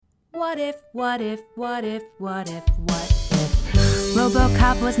What if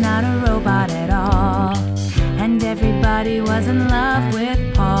RoboCop was not a robot at all, and everybody was in love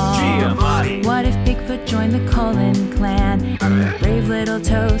with Paul? Giamatti. What if Bigfoot joined the Cullen clan, and the brave little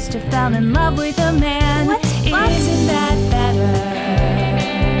toaster fell in love with a man? Isn't that better?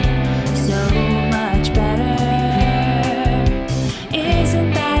 So much better.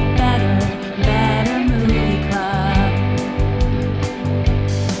 Isn't that better? Better Movie Club.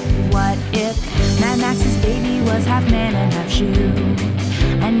 What if Mad Max's baby was half man and half shoe,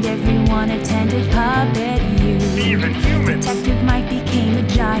 and everyone attended Puppet U? Even humans. Detective Mike became a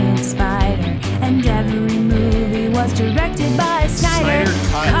giant spider, and every movie was directed by Snyder.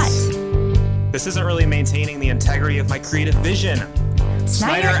 Snyder cuts. This isn't really maintaining the integrity of my creative vision.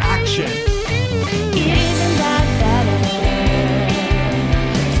 Snyder action. Isn't that better?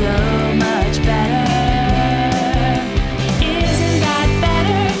 So much better. Isn't that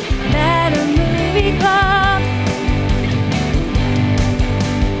better? Better Movie Club.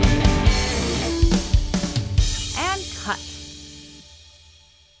 And cut.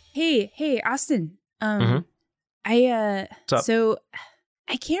 Hey, Austin. What's up? So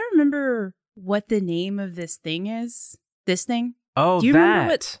I can't remember what the name of this thing is. This thing? Oh, Do you remember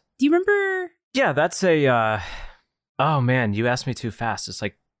that. Do you remember? Yeah, that's a. Oh man, you asked me too fast. It's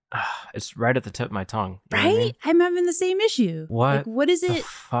like, it's right at the tip of my tongue. You know what I mean? Right? I'm having the same issue. What? Like, what is The it?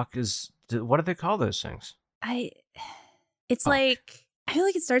 fuck is? What do they call those things? It's Fuck. like, I feel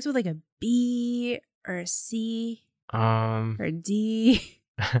like it starts with like a B or a C or a D.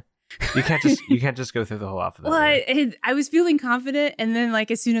 You can't just go through the whole alphabet. Well, right? I was feeling confident, and then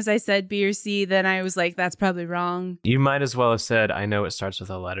like as soon as I said B or C, then I was like, that's probably wrong. You might as well have said, I know it starts with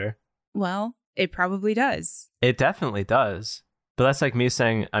a letter. Well, it probably does. It definitely does. But that's like me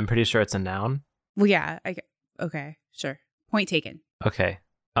saying, I'm pretty sure it's a noun. Well, yeah. Okay, sure. Point taken. Okay.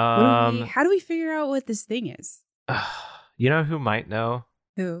 How do we figure out what this thing is? You know who might know?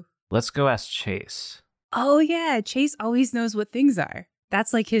 Who? Let's go ask Chase. Oh yeah, Chase always knows what things are.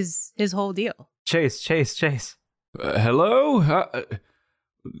 That's like his whole deal. Chase. Hello?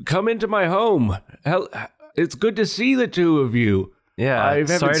 Come into my home. It's good to see the two of you. Yeah, I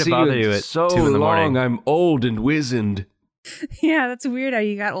haven't sorry to seen bother you you in at so 2 in the morning. long. I'm old and wizened. Yeah, that's weird how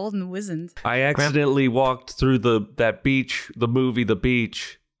you got old and wizened. I accidentally walked through that beach, the movie The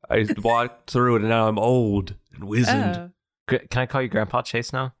Beach. I walked through it and now I'm old and wizened. Oh. Can I call you Grandpa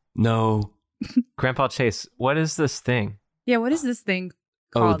Chase now? No. Grandpa Chase, what is this thing? Yeah, what is this thing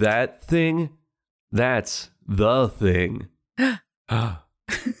Oh, called? that thing? That's the thing.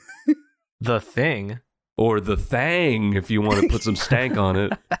 The thing? Or the thang, if you want to put some stank on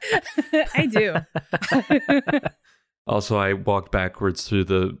it. I do. Also, I walked backwards through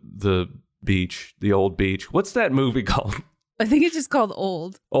the beach, the old beach. What's that movie called? I think it's just called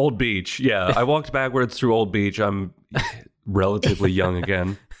old. Old Beach. Yeah, I walked backwards through Old Beach. I'm relatively young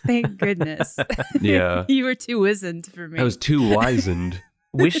again. Thank goodness. Yeah. You were too wizened for me. I was too wizened.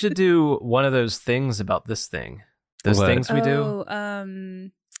 We should do one of those things about this thing. Those What? things we do.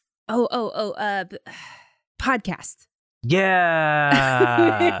 Podcast.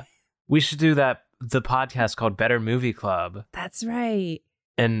 Yeah. We should do that. The podcast called Better Movie Club. That's right.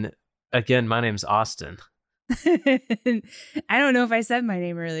 And again, my name's Austin. I don't know if I said my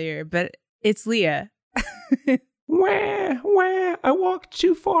name earlier, but it's Leah. Where? I walked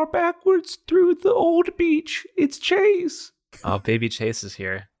too far backwards through the old beach. It's Chase. Oh, baby Chase is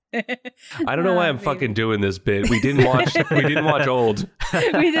here. I don't know why I'm fucking doing this bit. We didn't watch Old.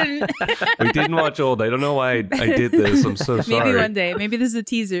 We didn't. We didn't watch Old. I don't know why I did this. I'm so sorry. Maybe one day. Maybe this is a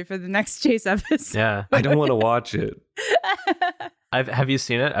teaser for the next Chase episode. Yeah. I don't want to watch it. Have you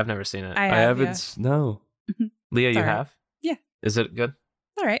seen it? I've never seen it. I I have, haven't. No. Leah, It's you all right. have? Yeah. Is it good?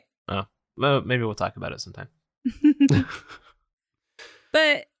 All right. Oh, well, maybe we'll talk about it sometime.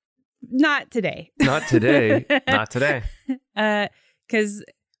 But not today. Not today. Not today. Because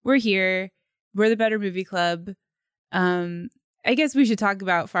we're here. We're the Better Movie Club. I guess we should talk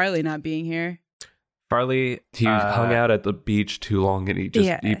about Farley not being here. Farley, He hung out at the beach too long and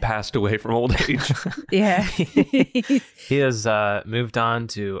he passed away from old age. Yeah. he has moved on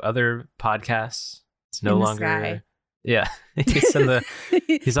to other podcasts. It's no In the longer. sky. Yeah, he's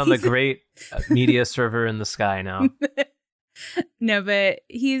on the great media server in the sky now. No, but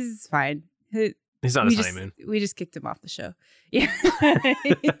he's fine. He's on his honeymoon. We just kicked him off the show. Yeah.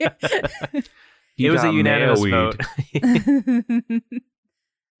 He It was a got unanimous married. vote.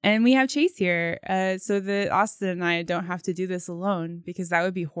 And we have Chase here, so that Austin and I don't have to do this alone, because that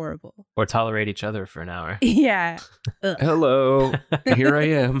would be horrible. Or tolerate each other for an hour. Yeah. Ugh. Hello. Here I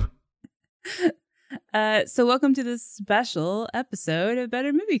am. So welcome to this special episode of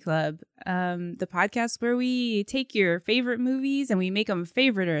Better Movie Club, the podcast where we take your favorite movies and we make them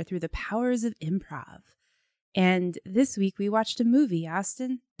favoriter through the powers of improv. And this week we watched a movie,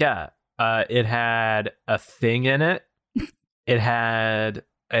 Austin. Yeah. It had a thing in it. It had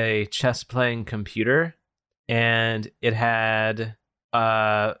a chess-playing computer. And it had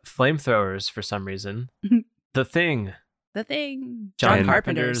flamethrowers for some reason. The Thing. The Thing. John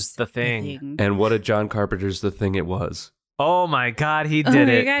Carpenter's The Thing. And what a John Carpenter's The Thing it was. Oh my God, he did it.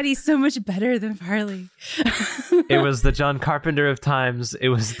 Oh my God, he's so much better than Farley. It was the John Carpenter of times. It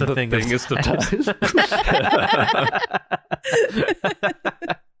was the thing of times.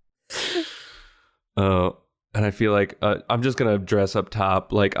 And I feel like I'm just going to dress up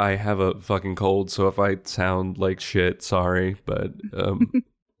top. Like, I have a fucking cold, so if I sound like shit, sorry. But,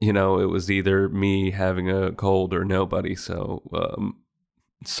 you know, it was either me having a cold or nobody, so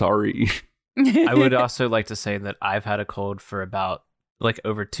sorry. I would also like to say that I've had a cold for about like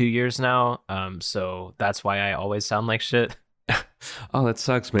over 2 years now. So that's why I always sound like shit. Oh, that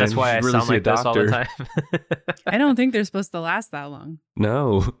sucks, man. That's why I really sound like this all the time. I don't think they're supposed to last that long.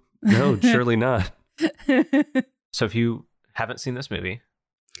 No, surely not. So if you haven't seen this movie,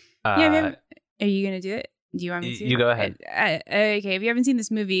 are you going to do it? Do you want me to? You go ahead. Okay, if you haven't seen this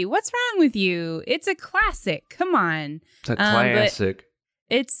movie, what's wrong with you? It's a classic. Come on. It's a classic.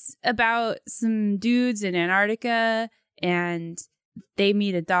 It's about some dudes in Antarctica, and they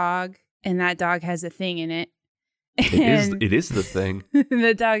meet a dog, and that dog has a thing in it. It is the thing.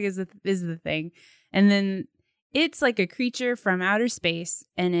 The dog is the thing, and then it's like a creature from outer space,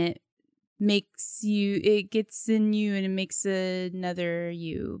 and it gets in you, and it makes another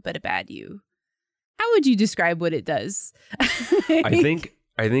you, but a bad you. How would you describe what it does? I think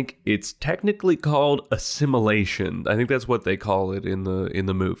it's technically called assimilation. I think that's what they call it in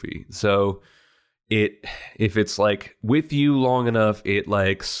the movie. So if it's like with you long enough, it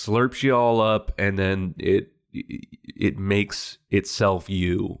like slurps you all up, and then it makes itself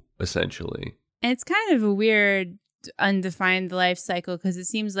you, essentially. And it's kind of a weird undefined life cycle, because it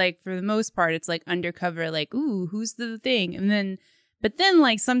seems like for the most part it's like undercover, like, ooh, who's the thing? But then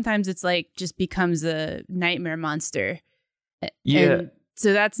like sometimes it's like just becomes a nightmare monster. Yeah. And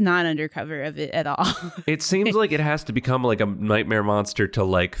so that's not undercover of it at all. It seems like it has to become like a nightmare monster to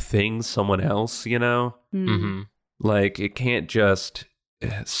like thing someone else, you know? Mm-hmm. Like it can't just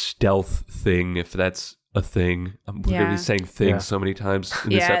stealth thing, if that's a thing. I'm literally saying thing so many times in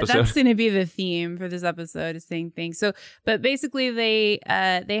this episode. Yeah, that's going to be the theme for this episode, is saying things. So, but basically they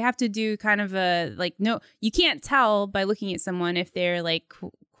have to do kind of a, like, no, you can't tell by looking at someone if they're like,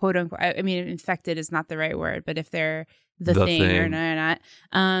 quote unquote, I mean, infected is not the right word, but if they're the thing or not.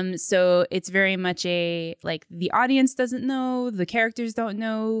 So it's very much a, like, the audience doesn't know, the characters don't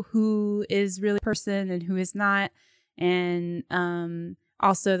know who is really a person and who is not. And,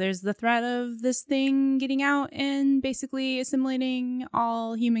 also, there's the threat of this thing getting out and basically assimilating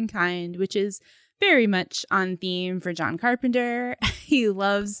all humankind, which is very much on theme for John Carpenter. He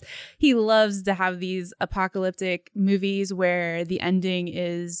loves to have these apocalyptic movies where the ending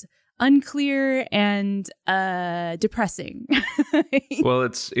is unclear and depressing. Well,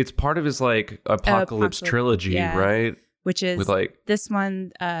 it's part of his like apocalypse trilogy, right? Which is with like this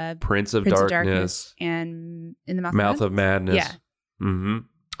one, Prince of Darkness and In the Mouth of Madness. Yeah. Mm-hmm.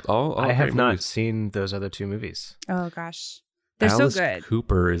 All I have not seen those other two movies. Oh gosh, they're Alice so good.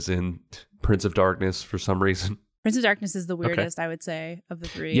 Cooper is in Prince of Darkness for some reason. Prince of Darkness is the weirdest, I would say, of the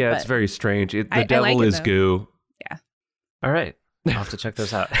three. Yeah, it's very strange. The devil like is goo. Yeah. All right, I'll have to check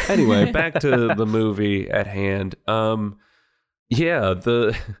those out. Anyway, back to the movie at hand. Yeah,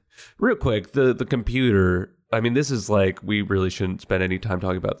 real quick, the computer. I mean, this is like, we really shouldn't spend any time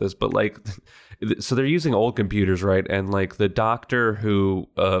talking about this, but like, so they're using old computers, right? And like the doctor who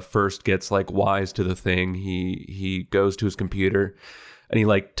first gets like wise to the thing, he goes to his computer and he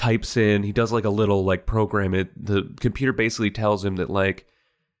like types in, he does like a little like program. The computer basically tells him that like,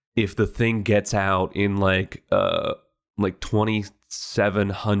 if the thing gets out in like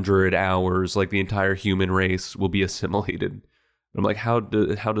 2,700 hours, like the entire human race will be assimilated. I'm like, how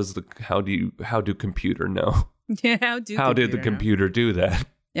do computer know? Yeah, how did the computer do that?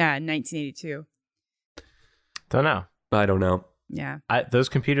 Yeah, 1982. Don't know. I don't know. Yeah. Those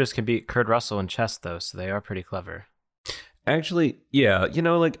computers can beat Kurt Russell in chess, though, so they are pretty clever. Actually, yeah, you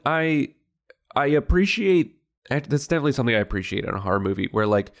know, like I appreciate, that's definitely something I appreciate in a horror movie, where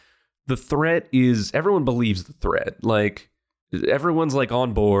like the threat is, everyone believes the threat. Like everyone's like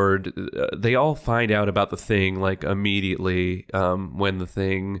on board. They all find out about the thing like immediately when the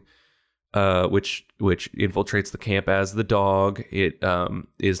thing which infiltrates the camp as the dog. It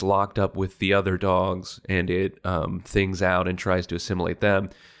is locked up with the other dogs, and it things out and tries to assimilate them.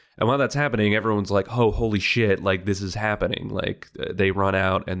 And while that's happening, everyone's like, "Oh, holy shit! Like this is happening!" Like they run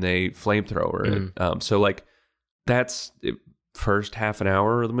out and they flamethrower it. So like that's first half an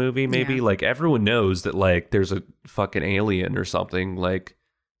hour of the movie, maybe. Yeah. Like everyone knows that like there's a fucking alien or something. Like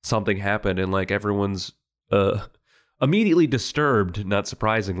something happened, and like everyone's immediately disturbed. Not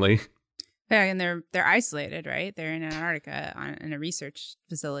surprisingly. Yeah, and they're isolated, right? They're in Antarctica in a research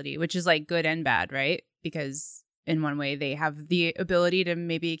facility, which is like good and bad, right? Because in one way they have the ability to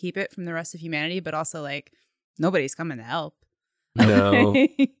maybe keep it from the rest of humanity, but also like nobody's coming to help. No.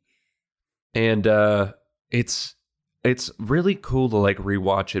 And it's really cool to like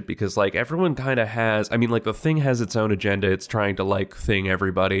rewatch it because like everyone kind of has, I mean like the Thing has its own agenda. It's trying to like thing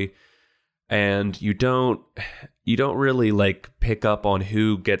everybody, and you don't really like pick up on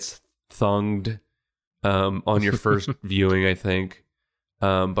who gets thunged on your first viewing, I think.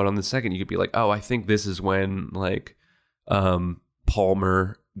 But on the second, you could be like, oh, I think this is when like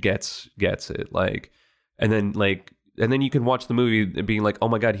Palmer gets it, like, and then you can watch the movie and being like, oh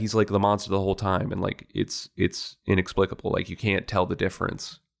my god, he's like the monster the whole time, and like it's inexplicable, like you can't tell the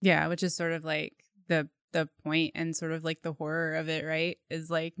difference. Yeah, which is sort of like the point and sort of like the horror of it, right? Is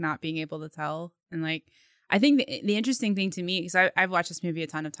like not being able to tell. And like I think the interesting thing to me, because I've watched this movie a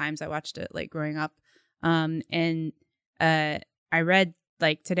ton of times. I watched it like growing up, and I read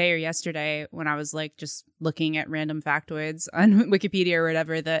like today or yesterday when I was like just looking at random factoids on Wikipedia or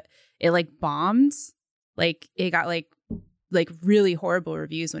whatever, that it like bombed. Like it got like really horrible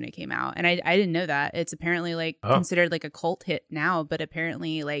reviews when it came out, and I didn't know that. It's apparently like considered like a cult hit now, but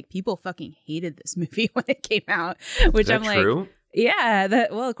apparently like people fucking hated this movie when it came out, which I'm true? Like, yeah,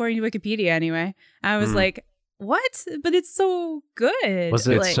 well, according to Wikipedia anyway. I was like, what? But it's so good. Was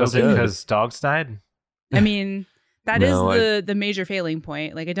it like, so good because dogs died? I mean, that No, is the major failing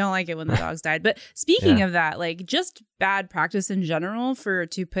point. Like, I don't like it when the dogs died. But speaking of that, like, just bad practice in general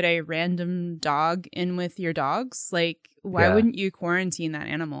to put a random dog in with your dogs. Like, why wouldn't you quarantine that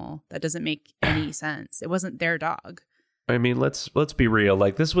animal? That doesn't make any sense. It wasn't their dog. I mean, let's be real.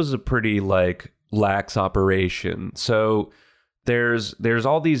 Like this was a pretty like lax operation. So there's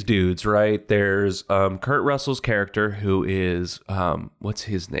all these dudes, right? There's Kurt Russell's character who is what's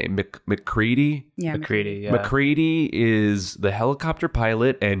his name? McCready? Yeah, McCready, yeah. McCready is the helicopter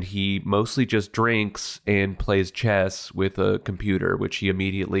pilot, and he mostly just drinks and plays chess with a computer, which he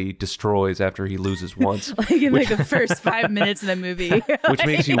immediately destroys after he loses once. like in like the first 5 minutes of the movie. Which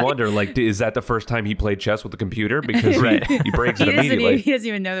makes you wonder, like, is that the first time he played chess with a computer? Because he breaks it he immediately. He doesn't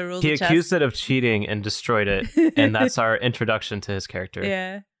even know the rules He of chess. accused it of cheating and destroyed it, and that's our introduction to his character.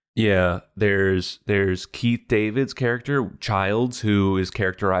 Yeah. Yeah, there's Keith David's character, Childs, who is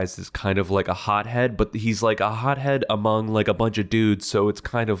characterized as kind of like a hothead, but he's like a hothead among like a bunch of dudes, so it's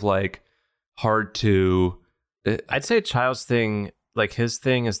kind of like hard to... I'd say Child's thing, like his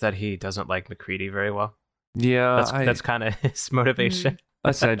thing is that he doesn't like McCready very well. Yeah, That's kind of his motivation.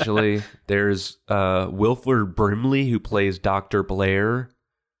 Essentially. There's Wilford Brimley, who plays Dr. Blair,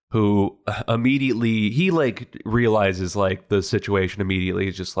 who immediately, he like realizes like the situation immediately.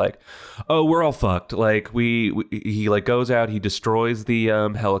 He's just like, oh, we're all fucked. Like he like goes out, he destroys the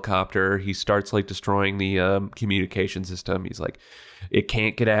helicopter. He starts like destroying the communication system. He's like, it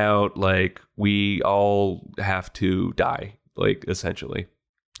can't get out. Like we all have to die, like essentially.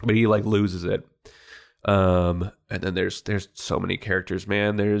 But he like loses it. And then there's so many characters,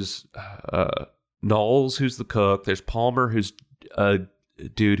 man. There's Knowles, who's the cook. There's Palmer, who's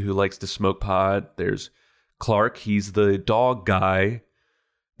dude who likes to smoke pot. There's Clark, he's the dog guy.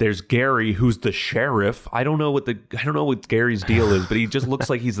 There's Gary, who's the sheriff. I don't know what Gary's deal is, but he just looks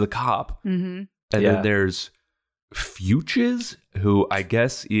like he's the cop. Mm-hmm. And then there's Fuches, who I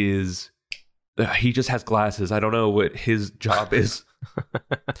guess is he just has glasses. I don't know what his job is.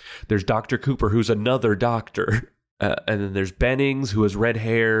 There's Dr. Cooper, who's another doctor. And then there's Bennings, who has red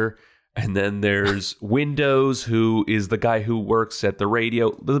hair. And then there's Windows, who is the guy who works at the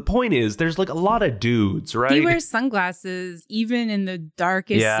radio. The point is, there's like a lot of dudes, right? He wears sunglasses even in the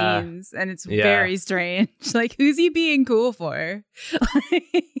darkest scenes, and it's very strange. Like, who's he being cool for?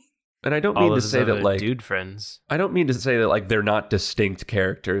 And I don't mean to say that like dude friends. I don't mean to say that like they're not distinct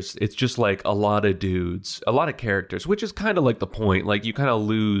characters. It's just like a lot of dudes, a lot of characters, which is kind of like the point. Like you kind of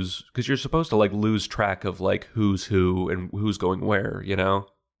lose because you're supposed to like lose track of like who's who and who's going where, you know?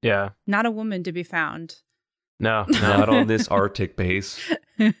 Yeah. Not a woman to be found. No. Not on this Arctic base.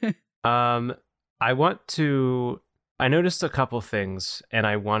 I noticed a couple things, and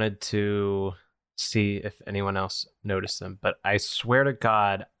I wanted to see if anyone else noticed them, but I swear to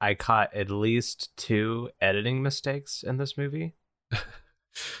God, I caught at least 2 editing mistakes in this movie.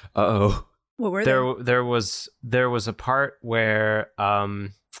 Uh-oh. What were There was a part where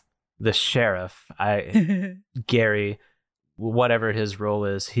the sheriff, Gary, whatever his role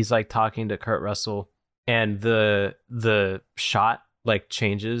is, he's like talking to Kurt Russell, and the shot like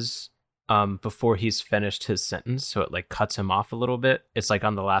changes before he's finished his sentence, so it like cuts him off a little bit. It's like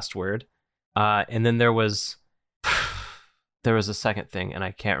on the last word. And then there was a second thing, and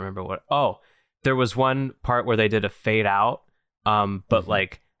I can't remember what. Oh, there was one part where they did a fade out, but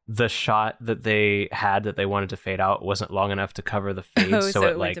like the shot that they had that they wanted to fade out wasn't long enough to cover the fade, so it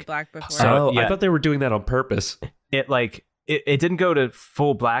went like to black before. So, yeah. I thought they were doing that on purpose. It like it didn't go to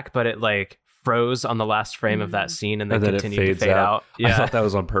full black, but it like froze on the last frame of that scene, and then continued to fade out. Yeah. I thought that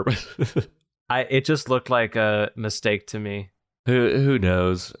was on purpose. It just looked like a mistake to me. Who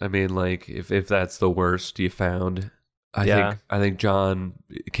knows? I mean, like if that's the worst you found, I think John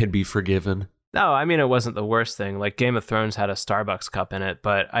can be forgiven. No, I mean it wasn't the worst thing. Like Game of Thrones had a Starbucks cup in it,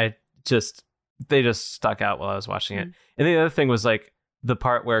 but they just stuck out while I was watching it. And the other thing was like the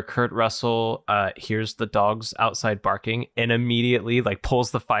part where Kurt Russell hears the dogs outside barking and immediately like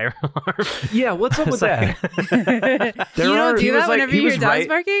pulls the fire alarm. Yeah, what's up with that? You don't do that whenever you hear dogs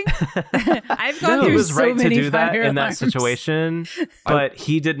barking? I've gone through so many to do that fire in that alarms. situation, but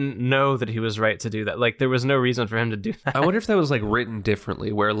he didn't know that he was right to do that. Like there was no reason for him to do that. I wonder if that was like written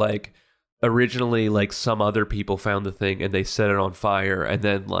differently, where like originally like some other people found the thing and they set it on fire, and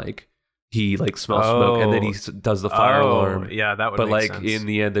then like he like smells smoke, and then he does the fire alarm. Yeah, that would. But make like sense. in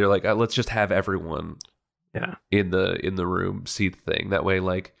the end, they're like, let's just have everyone, in the room see the thing. That way,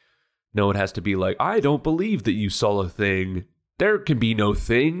 like no one has to be like, I don't believe that you saw a thing. There can be no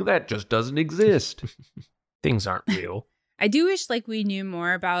thing that just doesn't exist. Things aren't real. I do wish like we knew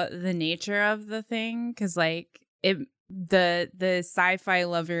more about the nature of the thing, because like the sci-fi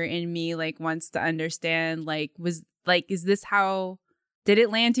lover in me like wants to understand like is this how. Did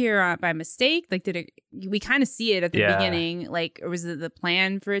it land here by mistake? Like, we kind of see it at the beginning, like, or was it the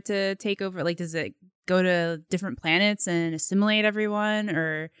plan for it to take over? Like, does it go to different planets and assimilate everyone?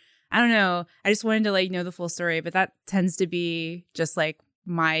 Or I don't know. I just wanted to like know the full story, but that tends to be just like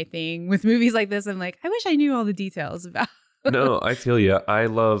my thing with movies like this. I'm like, I wish I knew all the details about. No, I feel you. I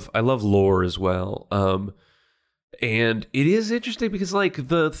love lore as well. And it is interesting because like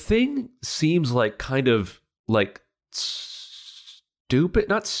the thing seems like kind of like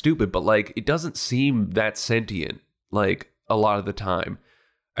not stupid, but like it doesn't seem that sentient like a lot of the time.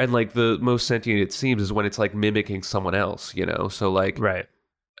 And like the most sentient it seems is when it's like mimicking someone else, you know? So like, right.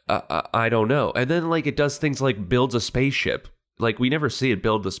 I don't know. And then like it does things like builds a spaceship. Like we never see it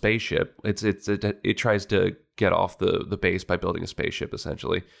build the spaceship. It tries to get off the base by building a spaceship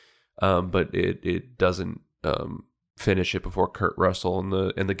essentially. But it doesn't finish it before Kurt Russell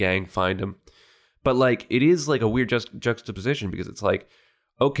and the gang find him. But like it is like a weird juxtaposition, because it's like,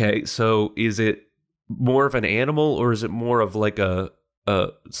 okay, so is it more of an animal or is it more of like a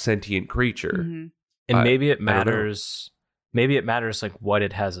sentient creature? Mm-hmm. And maybe it matters. Maybe it matters like what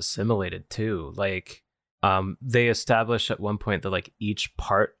it has assimilated too. Like they establish at one point that like each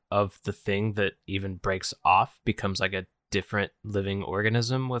part of the thing that even breaks off becomes like a different living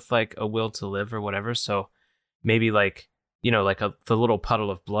organism with like a will to live or whatever. So maybe like, you know, like the little puddle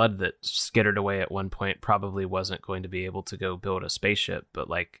of blood that skittered away at one point probably wasn't going to be able to go build a spaceship. But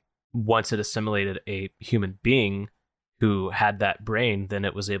like once it assimilated a human being who had that brain, then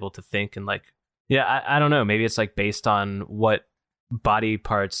it was able to think and like, yeah, I don't know. Maybe it's like based on what body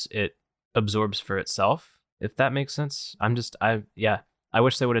parts it absorbs for itself, if that makes sense. I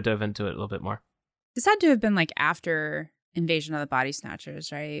wish they would have dove into it a little bit more. This had to have been like after Invasion of the Body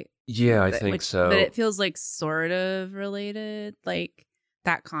Snatchers, right? Yeah, I think so. But it feels like sort of related, like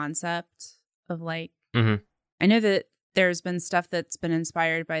that concept of like, I know that there's been stuff that's been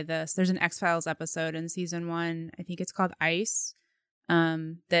inspired by this. There's an X-Files episode in season 1, I think it's called Ice,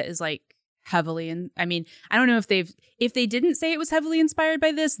 that is like heavily, I mean, I don't know if they didn't say it was heavily inspired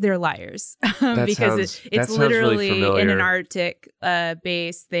by this, they're liars. Because it's literally really in an Arctic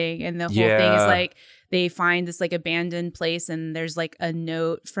base thing, and the whole thing is like they find this like abandoned place, and there's like a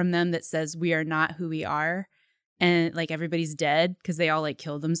note from them that says we are not who we are, and like everybody's dead because they all like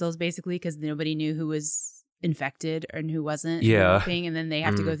killed themselves basically because nobody knew who was infected and who wasn't. And then they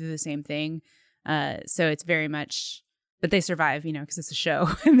have to go through the same thing. So it's very much, but they survive, you know, because it's a show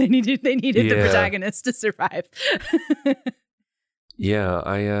and they needed the protagonist to survive.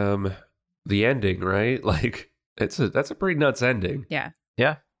 The ending, right? Like that's a pretty nuts ending. Yeah.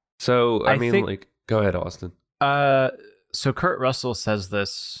 So I mean, think, like, go ahead, Austin. So Kurt Russell says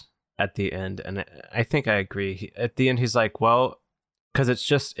this at the end, and I think I agree. At the end, he's like, well, because it's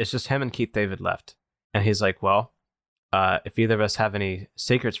just him and Keith David left, and he's like, well, if either of us have any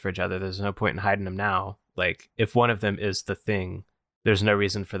secrets for each other, there's no point in hiding them now. Like, if one of them is the thing, there's no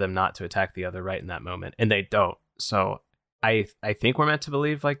reason for them not to attack the other right in that moment, and they don't. So I think we're meant to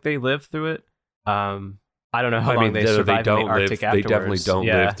believe like they lived through it. I don't know how long they survived in the Arctic afterwards. They definitely don't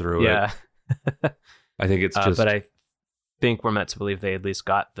live through it. Yeah. I think it's just... but I think we're meant to believe they at least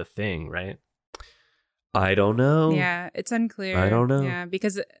got the thing, right? I don't know. Yeah, it's unclear. I don't know. Yeah,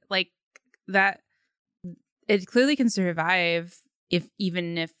 because like that, it clearly can survive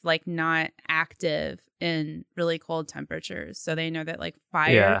even if like not active in really cold temperatures. So they know that like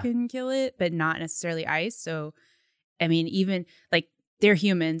fire can kill it, but not necessarily ice. So, I mean, even like they're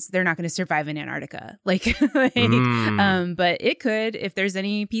humans, they're not going to survive in Antarctica. But it could if there's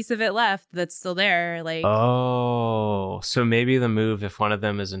any piece of it left that's still there. Like, oh, so maybe the move if one of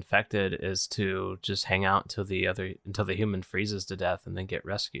them is infected is to just hang out until the human freezes to death and then get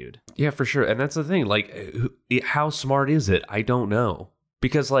rescued. Yeah, for sure. And that's the thing. Like, how smart is it? I don't know,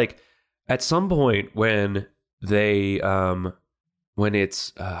 because like at some point when they when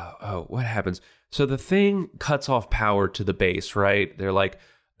it's what happens? So the thing cuts off power to the base, right? They're like,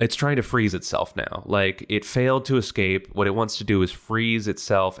 it's trying to freeze itself now. Like, it failed to escape. What it wants to do is freeze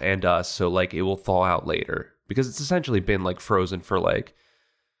itself and us, so like it will thaw out later, because it's essentially been like frozen for like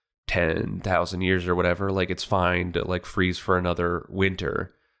 10,000 years or whatever. Like, it's fine to like freeze for another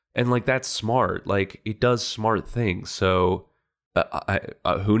winter, and like that's smart. Like, it does smart things. So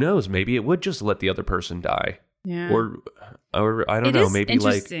who knows? Maybe it would just let the other person die. Yeah. Or I don't know. Maybe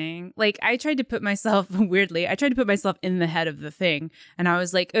interesting. Like I tried to put myself in the head of the thing, and I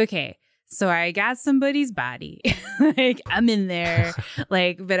was like, okay, so I got somebody's body, like I'm in there,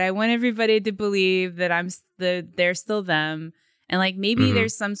 like, but I want everybody to believe that they're still them, and like maybe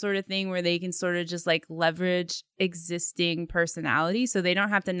there's some sort of thing where they can sort of just like leverage existing personality, so they don't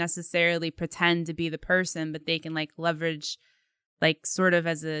have to necessarily pretend to be the person, but they can like leverage, like sort of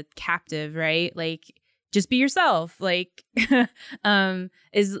as a captive, right? Like, just be yourself, like,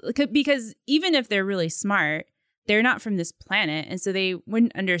 because even if they're really smart, they're not from this planet. And so they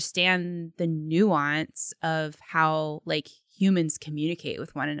wouldn't understand the nuance of how like humans communicate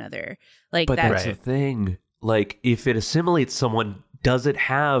with one another. Like, but that's the thing. Like, if it assimilates someone, does it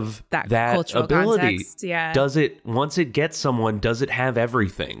have that cultural ability? Context? Yeah. Does it, once it gets someone, does it have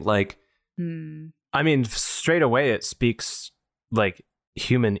everything? Like, I mean, straight away it speaks like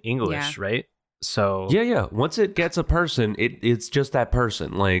human English, right? So yeah. Once it gets a person, it's just that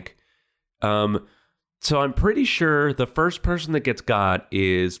person. Like, so I'm pretty sure the first person that gets got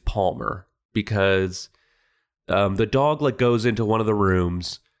is Palmer, because the dog like goes into one of the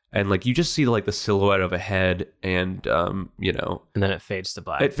rooms and like you just see like the silhouette of a head, and and then it fades to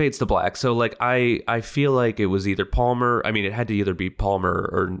black. So like I feel like it was either Palmer. I mean, it had to either be Palmer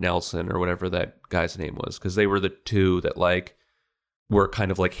or Nelson or whatever that guy's name was, because they were the two that like were kind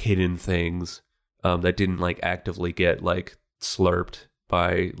of like hidden things. That didn't like actively get like slurped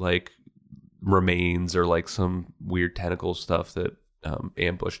by like remains or like some weird tentacle stuff that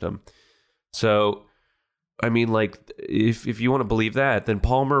ambushed them. So, I mean, like if you want to believe that, then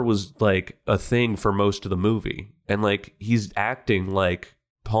Palmer was like a thing for most of the movie, and like he's acting like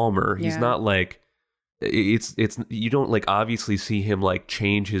Palmer. He's not like it's you don't like obviously see him like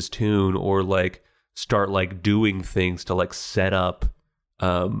change his tune or like start like doing things to like set up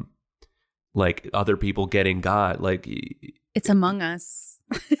like other people getting got. Like, it's Among Us.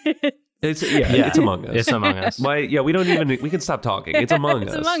 It's Among Us. It's Among Us. We can stop talking. It's Among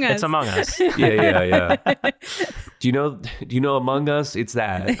Us. It's Among Us. Yeah. Do you know Among Us? It's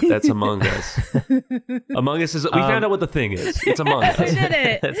that. That's Among Us. Among Us is, we found out what the thing is. It's Among Us. We did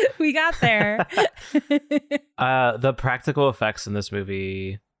it. We got there. The practical effects in this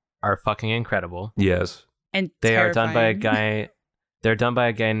movie are fucking incredible. Yes. And they terrifying. are done by a guy. They're done by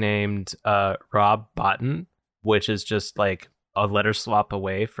a guy named Rob Bottin, which is just like a letter swap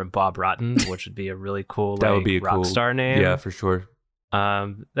away from Bob Rotten, which would be a really cool that would be a rock cool star name. Yeah, for sure.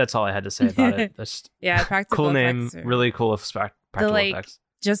 That's all I had to say about it. That's practical cool name, effects really cool practical effects.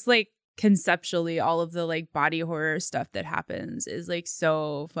 Just like conceptually, all of the like body horror stuff that happens is like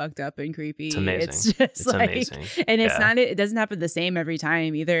so fucked up and creepy. It's amazing. It's just it's like amazing. And it's not. It doesn't happen the same every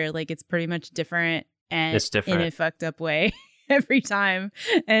time either. Like, it's pretty much different, and it's different in a fucked up way. Every time,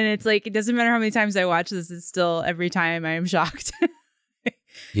 and it's like it doesn't matter how many times I watch this, it's still every time I am shocked.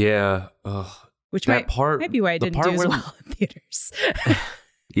 Yeah. Which that might be why I didn't do as well in theaters.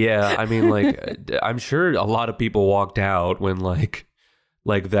 Yeah, I mean, like, I'm sure a lot of people walked out when like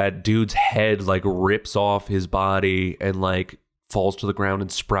that dude's head like rips off his body and like falls to the ground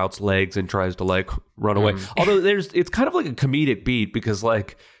and sprouts legs and tries to like run away. Although it's kind of like a comedic beat because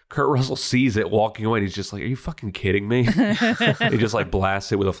like Kurt Russell sees it walking away and he's just like, are you fucking kidding me? He just like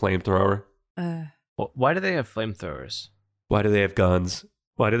blasts it with a flamethrower. Well, why do they have flamethrowers? Why do they have guns?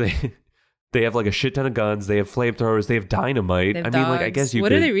 Why do they have like a shit ton of guns? They have flamethrowers. They have dynamite. They have I mean, like, I dogs. guess you What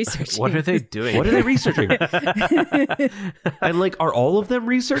could. are they researching? What are they doing? What are they researching? And like, are all of them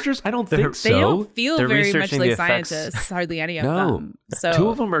researchers? I don't think so. They don't feel They're very much researching like the effects. scientists. Hardly any of No. them. So 2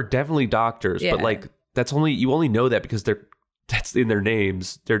 of them are definitely doctors, Yeah. but like you only know that because that's in their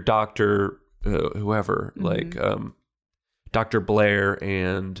names. They're Doctor whoever, like Dr. Blair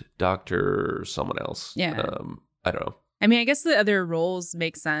and Dr. someone else. Yeah. I don't know. I mean, I guess the other roles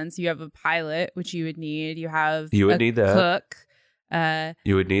make sense. You have a pilot, which you would need. You have You would a need that. cook.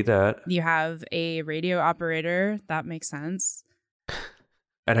 You would need that. You have a radio operator. That makes sense.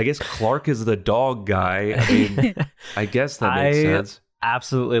 And I guess Clark is the dog guy. I mean, I guess that makes sense.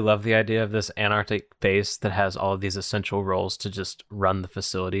 Absolutely love the idea of this Antarctic base that has all of these essential roles to just run the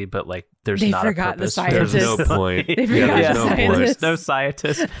facility, but like there's They not a forgot the purpose. for scientists. There's no this. point. They Yeah, forgot there's the no point. scientists. There's no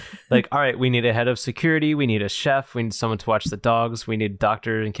scientist. Like, all right, we need a head of security, we need a chef, we need someone to watch the dogs, we need a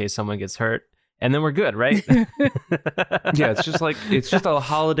doctor in case someone gets hurt, and then we're good, right? Yeah, it's just a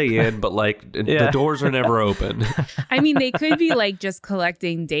Holiday Inn, but like the Yeah. doors are never open. I mean, they could be like just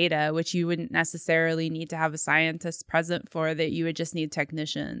collecting data, which you wouldn't necessarily need to have a scientist present for. That you would just need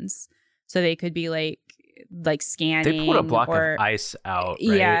technicians. So they could be like scanning. They put a block or, of ice out,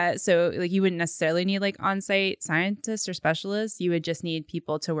 right? Yeah, so like you wouldn't necessarily need like on-site scientists or specialists. You would just need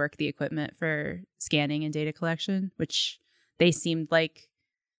people to work the equipment for scanning and data collection, which they seemed like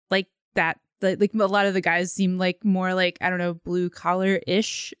that. Like a lot of the guys seem like more like, I don't know, blue collar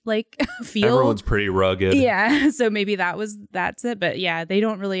ish like feel. Everyone's pretty rugged. Yeah, so maybe that's it. But yeah, they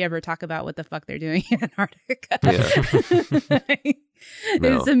don't really ever talk about what the fuck they're doing in Antarctica. Yeah.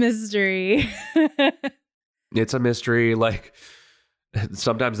 No. It's a mystery. It's a mystery. Like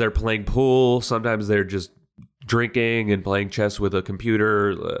sometimes they're playing pool, sometimes they're just drinking and playing chess with a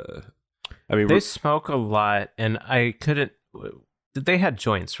computer. I mean, They smoke a lot, and I couldn't. They had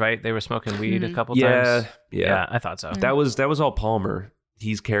joints, right? They were smoking weed a couple times. yeah. I thought so. That was all Palmer.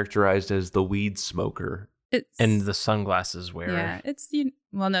 He's characterized as the weed smoker. It's, And the sunglasses wearer. yeah, it's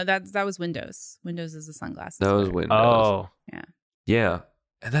well, no, that was Windows. Windows is the sunglasses. That was wearer. Windows. Oh, Yeah.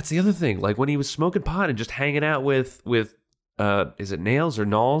 And that's the other thing. Like when he was smoking pot and just hanging out with is it Nails or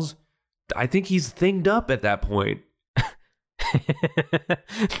Knowles? I think he's thinged up at that point.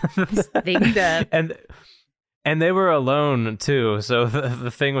 Thinged up. And they were alone too, so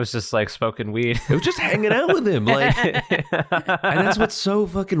the thing was just like smoking weed. It was just hanging out with him. Like and that's what's so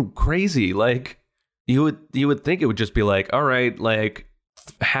fucking crazy. Like you would think it would just be like, all right, like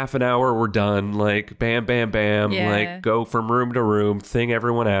half an hour, we're done. Like bam, bam, bam. Yeah. Like go from room to room, thing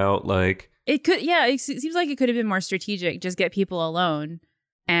everyone out. Like It could, yeah, it seems like it could have been more strategic. Just get people alone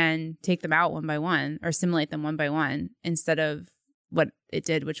and take them out one by one or simulate them one by one instead of what it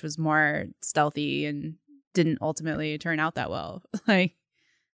did, which was more stealthy and didn't ultimately turn out that well. Like,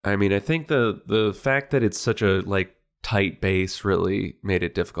 I mean, I think the fact that it's such a like tight base really made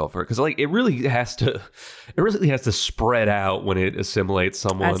it difficult for it because like it really has to spread out when it assimilates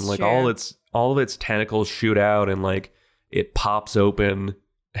someone. That's like true. all of its tentacles shoot out and like it pops open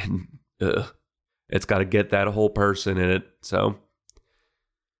and it's got to get that whole person in it. So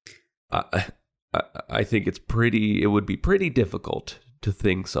I think it would be pretty difficult to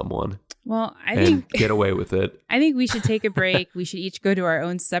thing someone well, I and think get away with it. I think we should take a break. We should each go to our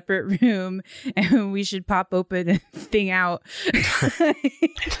own separate room and we should pop open and thing out.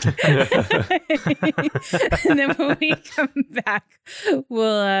 And then when we come back,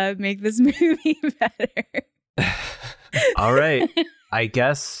 we'll make this movie better. All right. I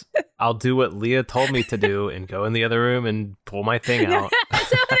guess I'll do what Leah told me to do and go in the other room and pull my thing No, out.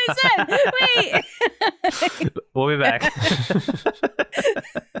 that's not what I said. Wait. We'll be back.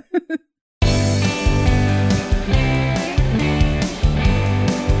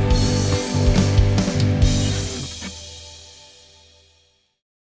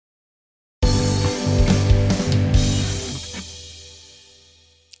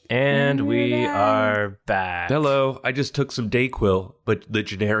 And we are back. Hello, I just took some Dayquil, but the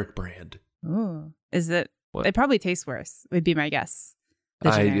generic brand. Ooh. Is it? What? It probably tastes worse, would be my guess.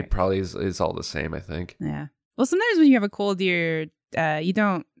 The generic. It probably is all the same, I think. Yeah. Well, sometimes when you have a cold, you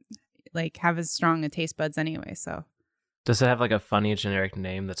don't like have as strong a taste buds anyway. So Does it have like a funny generic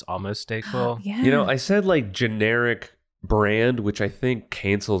name that's almost Dayquil? yeah. You know, I said like generic brand, which I think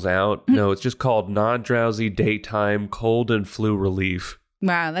cancels out. No, it's just called non-drowsy daytime cold and flu relief.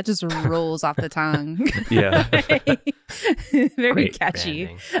 Wow, that just rolls off the tongue. Yeah. Very Great catchy.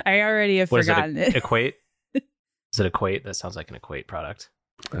 branding. I already have What is forgotten it? it. Equate? Is it Equate? That sounds like an Equate product.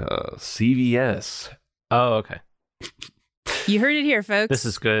 CVS. Oh, okay. You heard it here, folks. This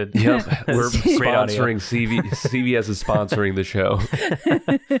is good. Yep. We're Great audio. sponsoring CVS is sponsoring the show.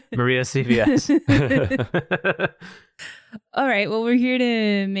 Maria CVS. All right. Well, we're here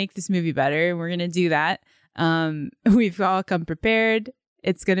to make this movie better. We're going to do that. We've all come prepared.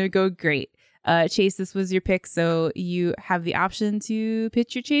 It's going to go great. Chase, this was your pick, so you have the option to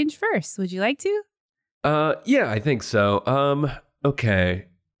pitch your change first. Would you like to? Yeah, I think so. Okay.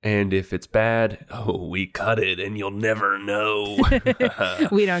 And if it's bad, we cut it and you'll never know.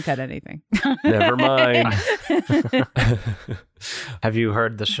 We don't cut anything. Never mind. Have you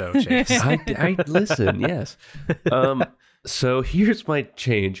heard the show, Chase? I listen, yes. So here's my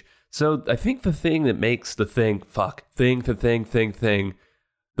change. So I think the thing that makes the thing that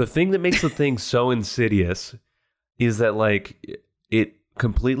makes the thing so insidious is that like it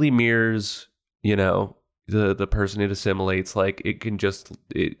completely mirrors, the person it assimilates. Like it can just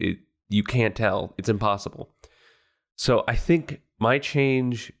you can't tell. It's impossible. So I think my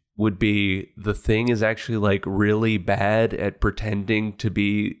change would be the thing is actually like really bad at pretending to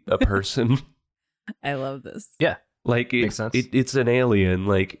be a person. I love this. Yeah. Like Makes sense. It's an alien.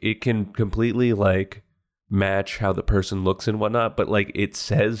 Like it can completely like match how the person looks and whatnot, but like it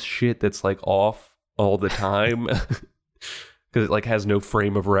says shit that's like off all the time because it like has no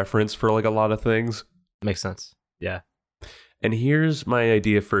frame of reference for like a lot of things. Makes sense. Yeah. And here's my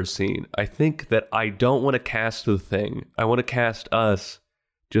idea for a scene. I think that I don't want to cast the thing. I want to cast us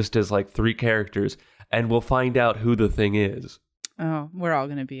just as like 3 characters, and we'll find out who the thing is. Oh, we're all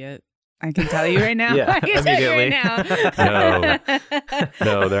going to be it. I can tell you right now. Yeah, I can tell you right now.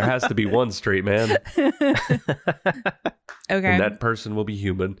 No, there has to be one straight man. Okay. And that person will be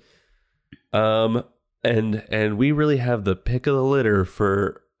human. And we really have the pick of the litter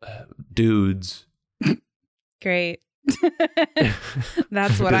for dudes. Great.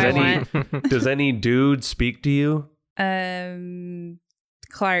 That's what I want. Does any dude speak to you?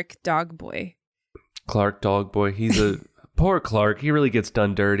 Clark Dogboy. Clark Dogboy. He's a poor Clark. He really gets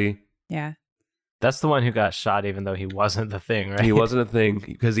done dirty. Yeah. That's the one who got shot even though he wasn't the thing, right? He wasn't a thing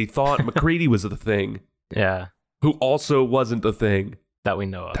because he thought McCready was the thing, Yeah. who also wasn't the thing That we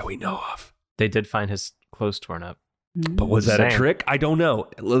know of. They They did find his clothes torn up. But was that a Same. trick? I don't know.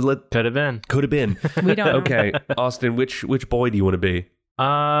 Could have been. Could have been. We don't know. Okay, Austin, which boy do you want to be?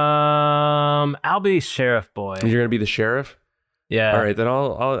 I'll be Sheriff Boy. You're gonna be the sheriff. Yeah. All right, then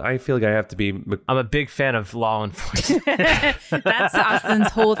I feel like I have to be. I'm a big fan of law enforcement. That's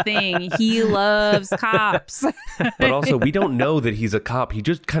Austin's whole thing. He loves cops. But also, we don't know that he's a cop. He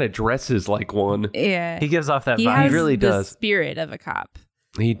just kind of dresses like one. Yeah. He gives off that He vibe. has really the does. spirit of a cop.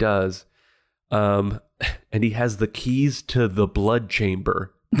 He does. And he has the keys to the blood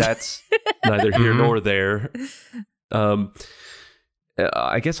chamber. That's neither here nor there.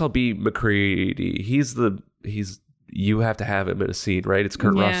 I guess I'll be McCready. You have to have him in a scene, right? It's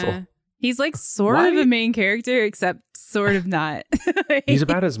Kurt Russell. He's like sort of a main character, except sort of not. He's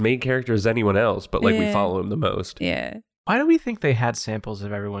about as main character as anyone else, but like we Yeah. follow him the most. Yeah. Why do we think they had samples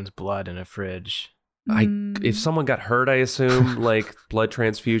of everyone's blood in a fridge? If someone got hurt, I assume like blood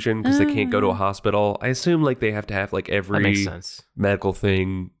transfusion because they can't go to a hospital. I assume like they have to have like That every makes sense. medical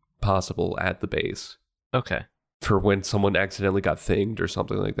thing possible at the base Okay. for when someone accidentally got thinged or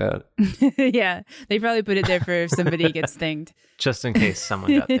something like that. Yeah. They probably put it there for if somebody gets thinged. Just in case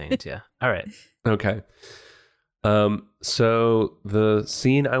someone got thinged, yeah. All right. Okay. So the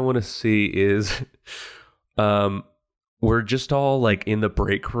scene I want to see is we're just all like in the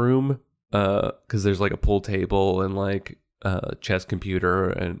break room because there's like a pool table and like chess computer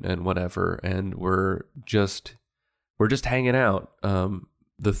and whatever, and we're just hanging out.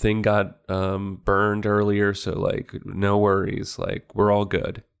 The thing got burned earlier, so like no worries, like we're all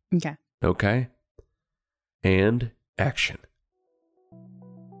good. Okay. And action.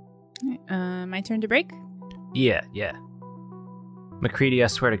 My turn to break. Yeah. McCready, I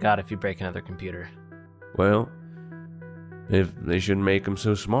swear to God, if you break another computer. Well, if they shouldn't make them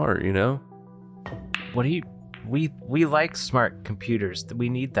so smart, you know? What do you... We like smart computers. We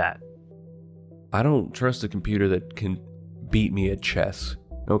need that. I don't trust a computer that can beat me at chess.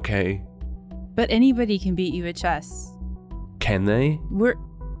 Okay. But anybody can beat you at chess. Can they?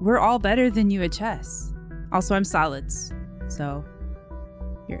 We're all better than you at chess. Also, I'm solids. So,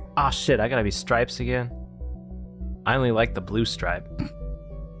 here. Ah, shit, I gotta be stripes again. I only like the blue stripe.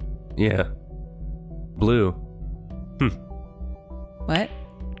 Yeah. Blue. What?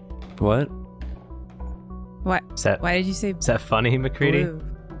 What? What? Why did you say Is that funny, McCready? blue?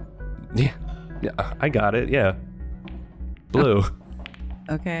 Yeah, I got it. Yeah, blue.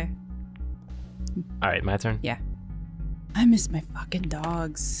 Okay. All right, my turn. Yeah. I miss my fucking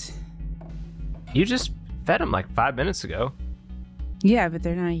dogs. You just fed them like 5 minutes ago. Yeah, but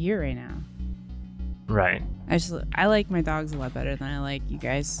they're not here right now. Right. I like my dogs a lot better than I like you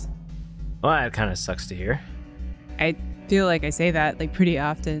guys. Well, that kind of sucks to hear. I feel like I say that like pretty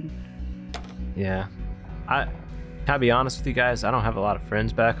often. Yeah. Can I be honest with you guys? I don't have a lot of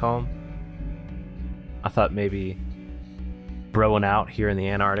friends back home. I thought maybe broing out here in the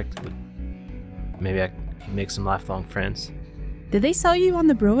Antarctic, maybe I could make some lifelong friends. Did they sell you on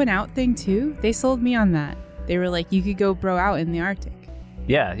the broing out thing too? They sold me on that. They were like, you could go bro out in the Arctic.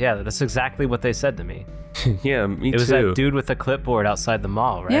 Yeah, that's exactly what they said to me. Yeah, me too. It was that dude with the clipboard outside the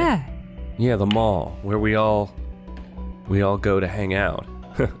mall, right? Yeah. Yeah, the mall where we all go to hang out.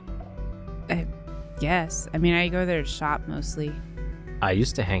 I guess. I mean, I go there to shop mostly. I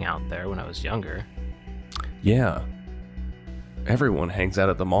used to hang out there when I was younger. Yeah. Everyone hangs out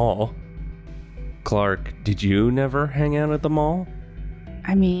at the mall. Clark, did you never hang out at the mall?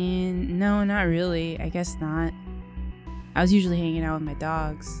 I mean, no, not really. I guess not. I was usually hanging out with my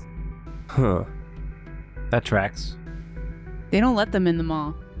dogs. Huh. That tracks. They don't let them in the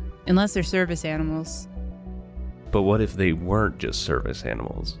mall unless they're service animals. But what if they weren't just service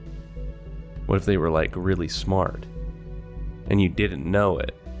animals? What if they were like really smart and you didn't know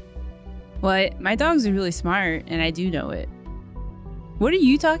it? Well, my dogs are really smart and I do know it. What are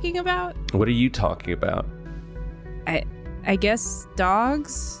you talking about? What are you talking about? I guess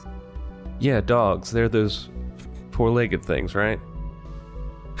dogs? Yeah, dogs. They're those four-legged things, right?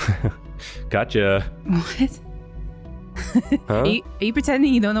 Gotcha. What? Huh? Are you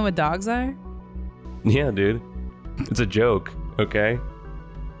pretending you don't know what dogs are? Yeah, dude. It's a joke, okay?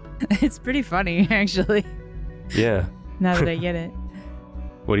 It's pretty funny, actually, Yeah. now that I get it.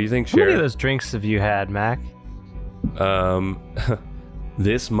 What do you think, How many of Sheriff? those drinks have you had, Mac?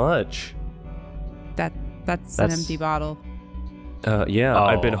 This much. That's an empty bottle. Yeah,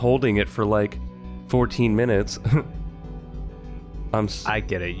 I've been Oh. holding it for like 14 minutes. I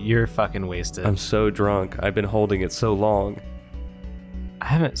get it. You're fucking wasted. I'm so drunk. I've been holding it so long. I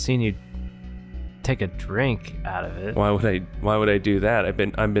haven't seen you take a drink out of it. Why would I do that? I've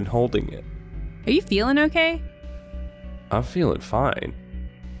been holding it. Are you feeling okay? I'm feeling fine.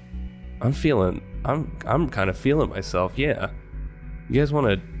 I'm kind of feeling myself. Yeah. You guys want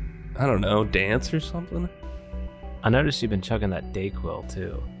to, I don't know, dance or something? I noticed you've been chugging that Dayquil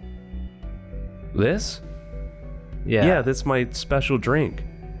too. This? Yeah. Yeah, that's my special drink.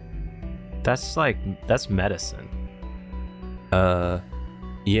 That's medicine.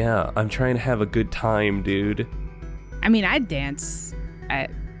 Yeah, I'm trying to have a good time, dude. I mean, I'd dance. That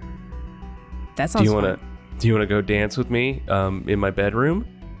Do sounds you fun. want to go dance with me in my bedroom?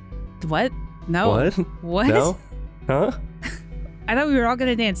 What? No. What? What? No? Huh? I thought we were all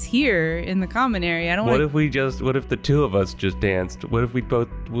gonna dance here in the common area. I don't What want. if the two of us just danced? What if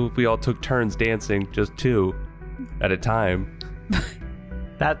we all took turns dancing, just two at a time?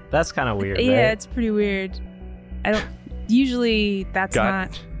 That's kind of weird. Yeah, right? it's pretty weird. I don't. Usually, that's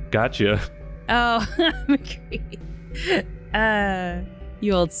not. Gotcha. Oh, McCready.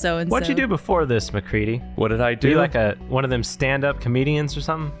 You old so and so. What'd you do before this, McCready? What did I Were do? you like one of them stand-up comedians or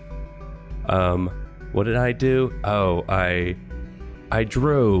something? What did I do? Oh, I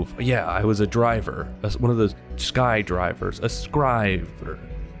drove. Yeah, I was a driver. One of those sky drivers. A scriver.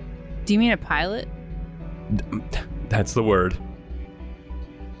 Do you mean a pilot? That's the word.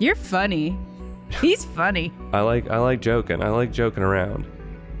 You're funny. He's funny. I like joking. I like joking around.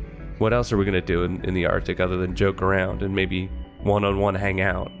 What else are we gonna do in the Arctic other than joke around and maybe one-on-one hang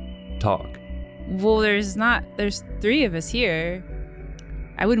out, talk? Well, there's three of us here.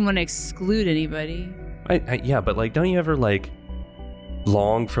 I wouldn't want to exclude anybody. Yeah, but like, don't you ever like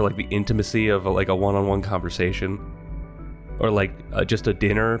long for like the intimacy of like a one-on-one conversation, or like just a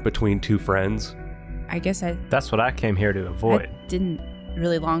dinner between two friends? I guess That's what I came here to avoid. I didn't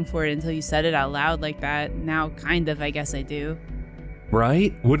really long for it until you said it out loud like that. Now, kind of, I guess I do.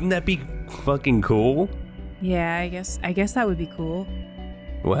 Right? Wouldn't that be fucking cool? Yeah, I guess that would be cool.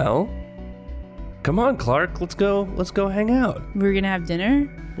 Well, come on, Clark. Let's go hang out. We're gonna have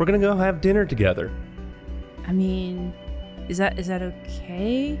dinner. We're gonna go have dinner together. I mean, is that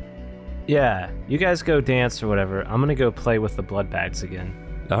okay? Yeah, you guys go dance or whatever. I'm gonna go play with the blood bags again.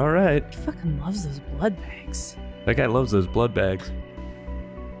 All right. He fucking loves those blood bags. That guy loves those blood bags.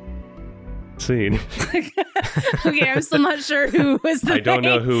 Scene. Okay, I'm still not sure who was the I don't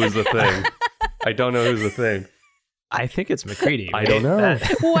know thing. who is the thing. I don't know who's the thing. I think it's McCready. I don't know.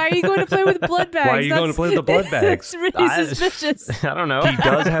 Why are you going to play with blood bags? Why are you going to play with the blood bags? It's really suspicious. I don't know. He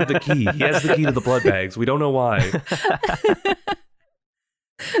does have the key. He has the key to the blood bags. We don't know why.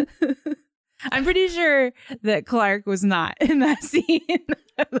 I'm pretty sure that Clark was not in that scene,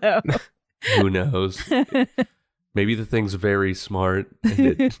 though. Who knows? Maybe the thing's very smart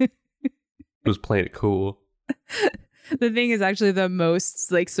and it was playing it cool. The thing is actually the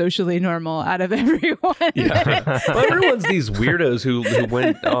most like socially normal out of everyone. Yeah. Well, everyone's these weirdos who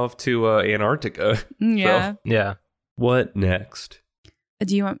went off to Antarctica. Yeah. So, Yeah. what next?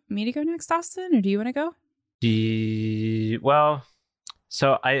 Do you want me to go next, Austin, or do you want to go? Well,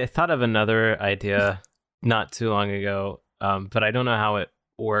 so I thought of another idea not too long ago, but I don't know how it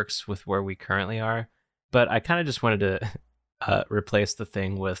works with where we currently are. But I kind of just wanted to replace the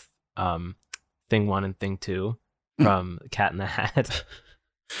thing with Thing 1 and Thing 2 from Cat in the Hat.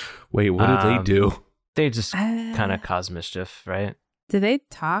 Wait, what did they do? They just kind of cause mischief, right? Do they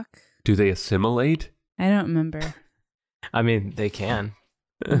talk? Do they assimilate? I don't remember. I mean, they can.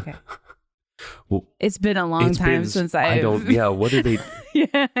 Okay. Well, It's been a long time since I don't. Yeah, what do they?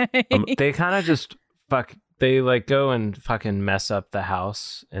 Yeah. They kind of just they like go and fucking mess up the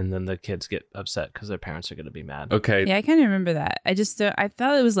house, and then the kids get upset because their parents are going to be mad. Okay. Yeah, I kind of remember that. I just I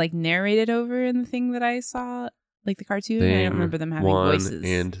thought it was like narrated over in the thing that I saw, like the cartoon. I don't remember them having Thing 1 voices.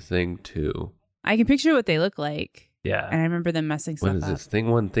 and Thing 2. I can picture what they look like, Yeah. and I remember them messing stuff What is up. this? Thing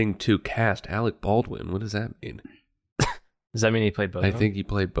 1, Thing 2 cast Alec Baldwin. What does that mean? Does that mean he played both? I of them? think he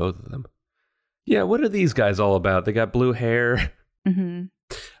played both of them. Yeah, what are these guys all about? They got blue hair. Mm-hmm.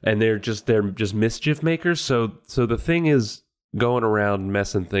 And they're just mischief makers. So the thing is going around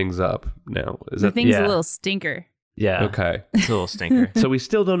messing things up now. Is The that thing's Yeah. a little stinker. Yeah. okay? It's a little stinker. So we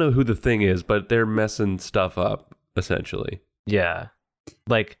still don't know who the thing is, but they're messing stuff up essentially. Yeah.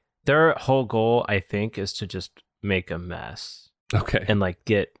 Like their whole goal, I think, is to just make a mess Okay. and like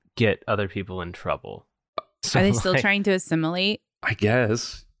get other people in trouble. So, Are they still like, trying to assimilate? I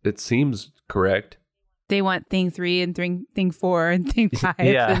guess it seems correct. They want thing 3 and thing 4 and thing 5.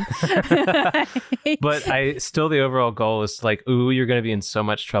 Yeah. and- But the overall goal is like, ooh, you're going to be in so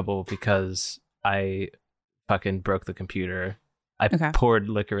much trouble because I fucking broke the computer. I Okay. poured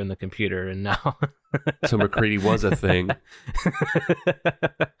liquor in the computer and now. So McCready was a thing.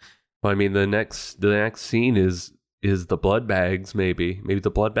 Well, I mean, the next scene is the blood bags. Maybe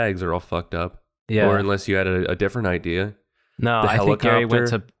the blood bags are all fucked up. Yeah. Or unless you had a different idea. No, The I think Gary went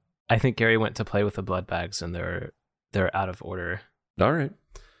to. helicopter? I think Gary went to play with the blood bags, and they're out of order. All right.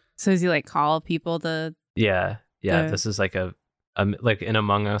 So does he like call people to? Yeah. The- This is like a like in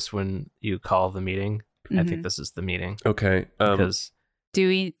Among Us when you call the meeting. I Mhm. think this is the meeting Okay. because Do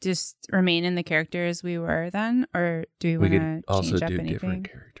we just remain in the characters we were then, or do we We want could to also change up do anything? different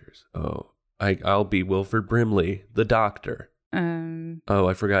characters. Oh, I'll be Wilford Brimley, the doctor. Oh,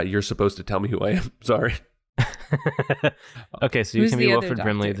 I forgot. You're supposed to tell me who I am. Sorry. okay, so you Who's can be the other Wilford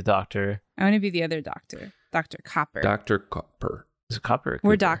Brimley, doctor? the doctor. I want to be the other doctor, Dr. Copper. Dr. Copper. Is it Copper? Or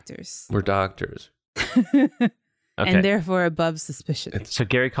We're Cooper? doctors, We're doctors. Okay. and therefore above suspicion. So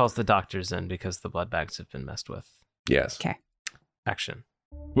Gary calls the doctors in because the blood bags have been messed with. Yes. Okay. Action.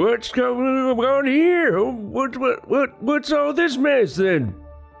 What's going on here? What's all this mess then?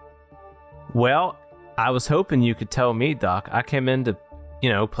 Well, I was hoping you could tell me, Doc. I came in to,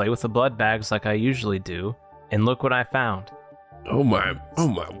 play with the blood bags like I usually do, and look what I found. Oh my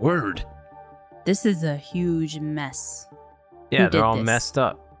word. This is a huge mess. Yeah, Who they're did all this? messed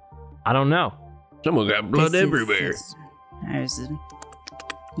up. I don't know. Someone got blood This is- everywhere.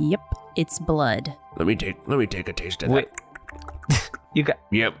 Yep, it's blood. Let me take a taste of Wait, you got.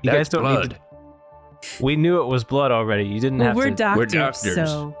 Yep, You guys don't need to- We knew it was blood already. You didn't Well, have we're to. doctors, doctors.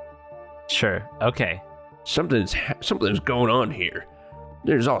 so Sure. Okay. Something's going on here.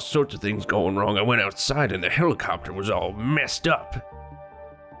 There's all sorts of things going wrong. I went outside and the helicopter was all messed up.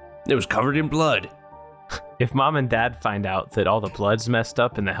 It was covered in blood. If Mom and Dad find out that all the blood's messed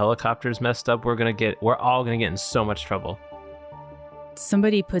up and the helicopter's messed up, we're all gonna get in so much trouble.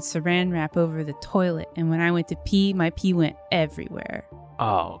 somebody put saran wrap over the toilet, and when I went to pee, my pee went everywhere.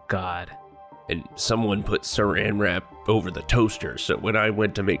 Oh God. And someone put saran wrap over the toaster, so when I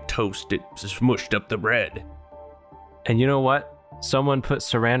went to make toast, it smushed up the bread. And you know what? Someone put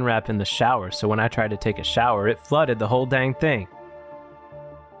saran wrap in the shower, so when I tried to take a shower, it flooded the whole dang thing.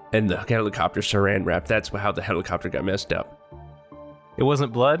 And the helicopter saran wrap, that's how the helicopter got messed up. It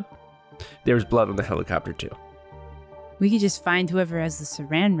wasn't blood? There was blood on the helicopter too. We could just find whoever has the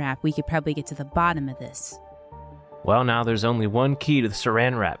saran wrap. We could probably get to the bottom of this. Well, now there's only one key to the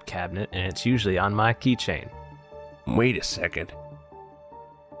saran wrap cabinet, and it's usually on my keychain. Wait a second.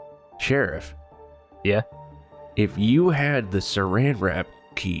 Sheriff, Yeah? if you had the saran wrap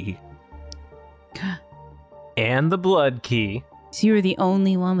key, And the blood key. So you were the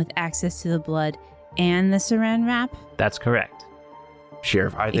only one with access to the blood and the saran wrap? That's correct.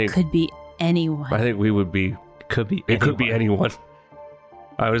 Sheriff, I It think could be anyone. I think we would be. It could be. It could be anyone.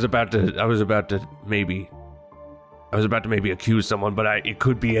 I was about to maybe accuse someone, but it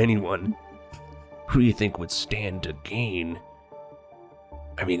could be anyone. Who do you think would stand to gain?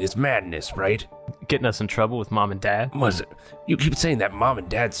 I mean, it's madness, right? Getting us in trouble with mom and dad. Was it? You keep saying that mom and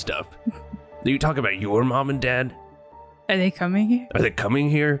dad stuff. Are you talking about your mom and dad? Are they coming here? Are they coming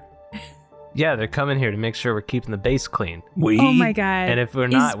here? Yeah, they're coming here to make sure we're keeping the base clean. Oh my god. And if we're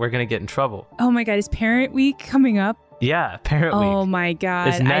not, we're going to get in trouble. Oh my god, is Parent Week coming up? Yeah, apparently. Oh my god.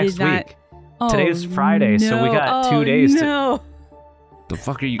 It's next I did not... week. Oh, Today's Friday, so we got 2 days no. The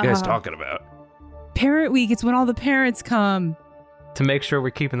fuck are you guys talking about? Parent Week, it's when all the parents come. to make sure we're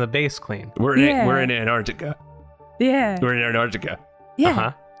keeping the base clean. We're in Antarctica. Yeah. We're in Antarctica. Yeah.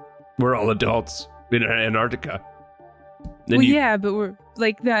 Uh-huh. We're all adults in Antarctica. Well, yeah, but we're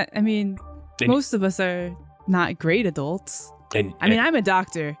like that. I mean, most of us are not great adults. I mean, I'm a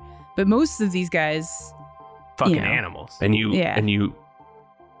doctor, but most of these guys, fucking animals. And you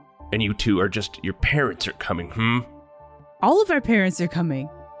two are just, your parents are coming, All of our parents are coming.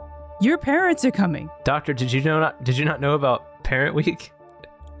 Your parents are coming. Doctor, did you not know about Parent Week?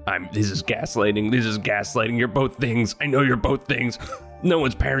 This is gaslighting. You're both things. I know you're both things. No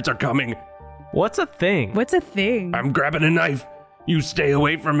one's parents are coming. What's a thing? What's a thing? I'm grabbing a knife. You stay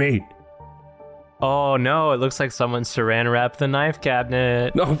away from me. Oh no, it looks like someone saran wrapped the knife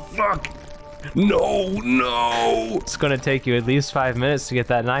cabinet. No, fuck. No. It's gonna take you at least 5 minutes to get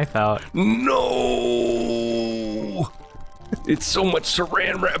that knife out. No. It's so much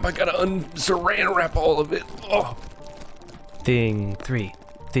saran wrap. I gotta saran wrap all of it. Oh. Thing 3.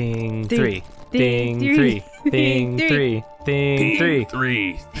 Thing Thing 3. Thing 3. Thing 3. Thing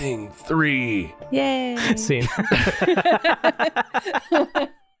 3. Thing 3. Yay. Scene.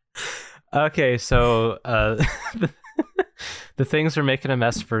 Okay, so the things are making a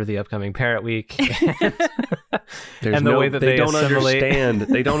mess for the upcoming Parent Week. And the way that they don't assimilate. understand.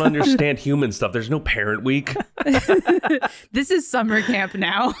 They don't understand human stuff. There's no Parent Week. This is summer camp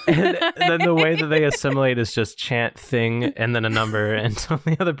now. And then the way that they assimilate is just chant thing and then a number until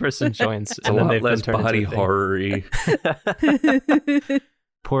the other person joins. It's and a then lot they've less been turned body into a thing.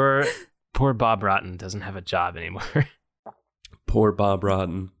 horror-y. Poor Bob Rotten doesn't have a job anymore. Poor Bob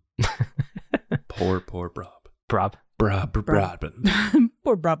Rotten. Poor Bob. Bob. Robin.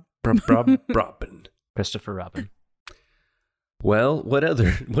 Poor Bob. Robin. Christopher Robin. Well, what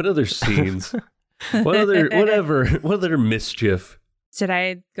other scenes? what other mischief? Should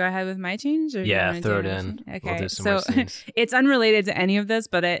I go ahead with my change? Or do you Yeah, wanna throw do it my in. change? Okay, We'll do some so more scenes. it's unrelated to any of this,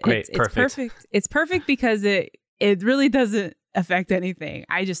 but it's perfect. It's perfect because it really doesn't affect anything.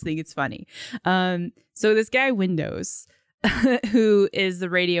 I just think it's funny. So this guy Windows, who is the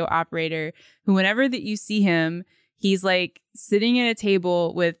radio operator, who whenever that you see him, he's like sitting at a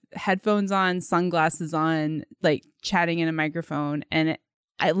table with headphones on, sunglasses on, like chatting in a microphone, and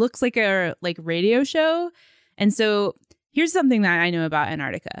it looks like a radio show. And so here's something that I know about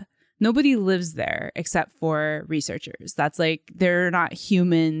Antarctica. Nobody lives there except for researchers. That's like, they're not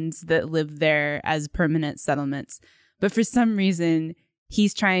humans that live there as permanent settlements. But for some reason,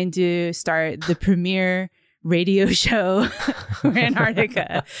 he's trying to start the premier radio show for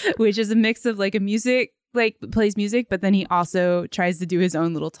Antarctica, which is a mix of like plays music, but then he also tries to do his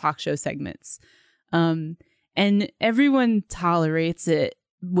own little talk show segments. And everyone tolerates it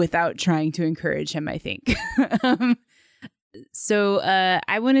without trying to encourage him, I think. So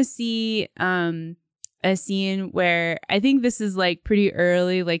I want to see a scene where I think this is like pretty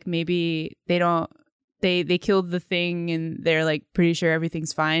early, like maybe they killed the thing and they're like pretty sure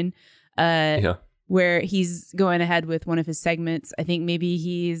everything's fine. Where he's going ahead with one of his segments. I think maybe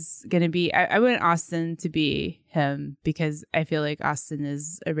he's going to be, I want Austin to be him because I feel like Austin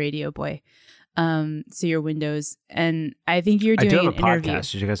is a radio boy. So you're Windows. And I think you're doing an interview.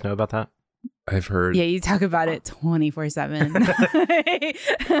 podcast. Did you guys know about that? I've heard. Yeah, you talk about it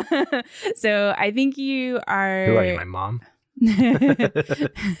 24/7. So I think you are. Who are you, my mom?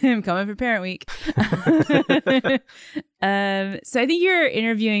 I'm coming for Parent Week. So I think you're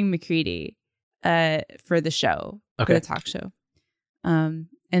interviewing McCready for the show, for the talk show. And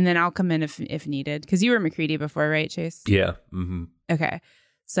then I'll come in if needed, because you were McCready before, right, Chase? Yeah. Mm-hmm. Okay.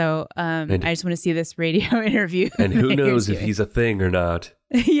 So I just want to see this radio interview. And who knows if he's a thing or not?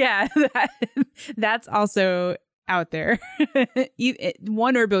 Yeah, that's also out there.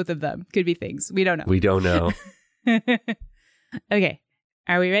 One or both of them could be things. We don't know. We don't know. Okay.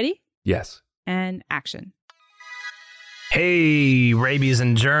 Are we ready? Yes. And action. Hey, rabies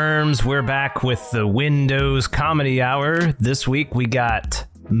and germs. We're back with the Windows Comedy Hour. This week we got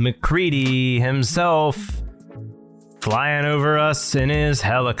McCready himself flying over us in his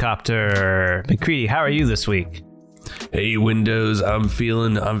helicopter. McCready, how are you this week? Hey, Windows, I'm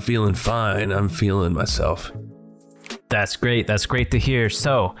feeling fine. I'm feeling myself. That's great. That's great to hear.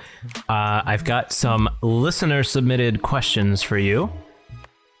 So, I've got some listener-submitted questions for you.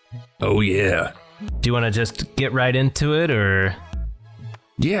 Oh, yeah. Do you want to just get right into it, or?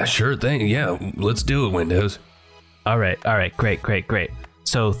 Yeah, sure thing. Yeah, let's do it, Windows. All right. Great.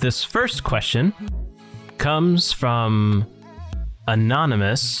 So this first question comes from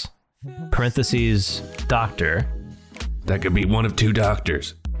Anonymous, parentheses, doctor. That could be one of two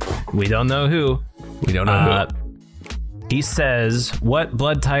doctors. We don't know who. We don't know who. He says, what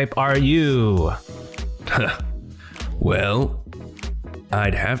blood type are you? Well,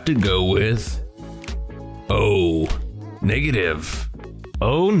 I'd have to go with O negative.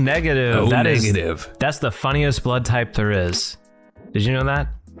 O negative. Negative. That's the funniest blood type there is. Did you know that?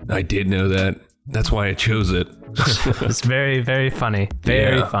 I did know that. That's why I chose it. It's very, very funny.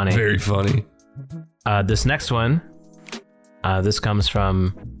 Very funny. Very funny. This next one, this comes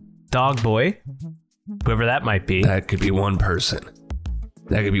from Dog Boy, whoever that might be. That could be one person.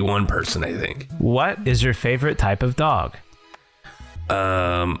 I think. What is your favorite type of dog?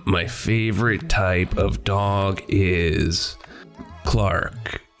 My favorite type of dog is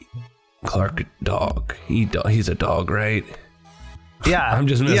Clark. Clark dog. He's a dog, right? Yeah. I'm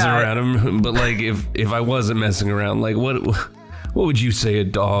just messing around. But like, if I wasn't messing around, like, what would you say a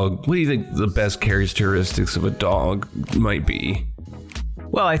dog? What do you think the best characteristics of a dog might be?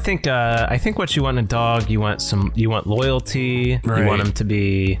 Well, I think what you want in a dog, you want loyalty. Right. You want him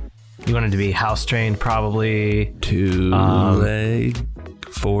to be house trained, probably. 2 leg,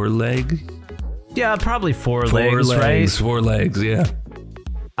 4 leg. Yeah, probably 4 legs, right? 4 legs, yeah.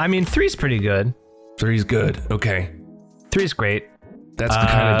 I mean, 3's pretty good. 3's good. Okay. 3's great. That's the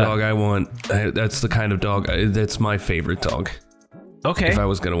kind of dog I want. That's the kind of dog. That's my favorite dog. Okay. If I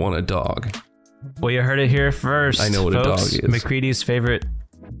was gonna want a dog. Well, you heard it here first. I know what folks. a dog is. McCready's favorite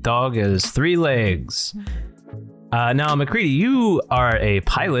dog is 3 legs. Now, McCready, you are a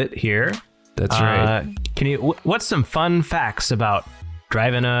pilot here. That's right. What's some fun facts about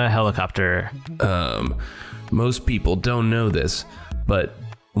driving a helicopter? Most people don't know this, but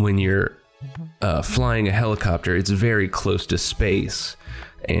when you're flying a helicopter, it's very close to space.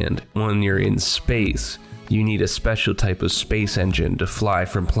 And when you're in space, you need a special type of space engine to fly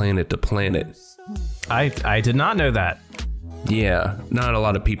from planet to planet. I did not know that. Yeah, not a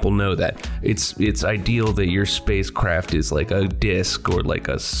lot of people know that. It's ideal that your spacecraft is like a disc or like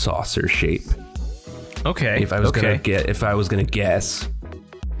a saucer shape. Okay. If I was gonna guess.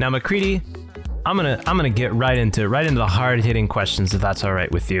 Now, McCready, I'm gonna get right into the hard hitting questions, if that's all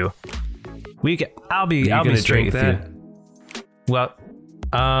right with you. I'll be straight with you. Well,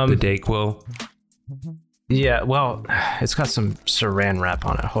 the Dayquil. Yeah, well, it's got some saran wrap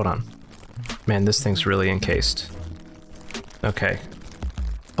on it. Hold on. Man, this thing's really encased. Okay.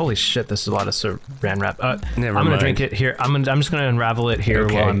 Holy shit, this is a lot of saran wrap. Never I'm gonna mind. drink it here. I'm just gonna unravel it here.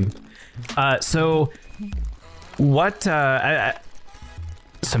 Okay. So, what?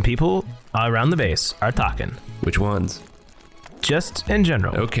 Some people around the base are talking. Which ones? Just in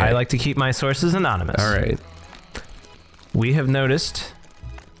general. Okay. I like to keep my sources anonymous. All right. We have noticed.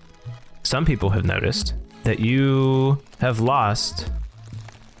 Some people have noticed that you have lost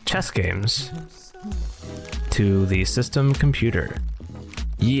chess games to the system computer.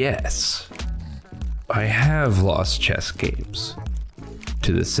 Yes. I have lost chess games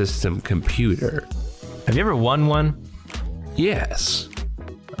to the system computer. Have you ever won one? Yes.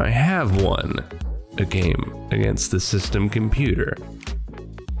 I have won a game against the system computer.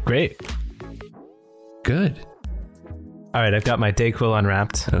 Great. Good. All right, I've got my Dayquil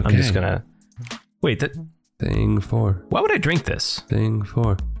unwrapped. Okay. I'm just gonna... Wait, Thing 4. why would I drink this? Thing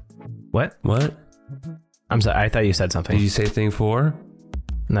 4. What? What? I'm sorry, I thought you said something. Did you say thing 4?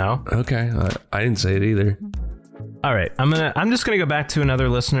 No? Okay. I didn't say it either. All right, I'm just gonna go back to another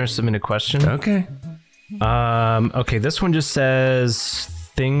listener submitted question. Okay. Okay, this one just says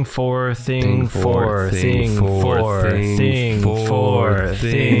thing 4, thing 4, thing 4, thing 4,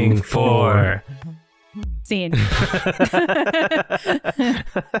 thing 4. Scene.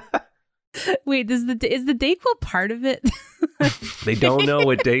 Wait, is the Dayquil part of it? They don't know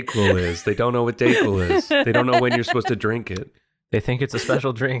what Dayquil is. They don't know when you're supposed to drink it. They think it's a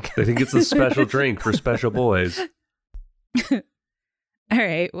special drink. They think it's a special drink for special boys. All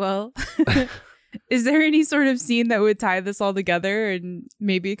right, well, is there any sort of scene that would tie this all together and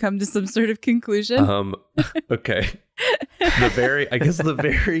maybe come to some sort of conclusion? Okay. the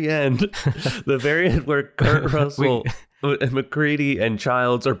very end where Kurt Russell and McCready and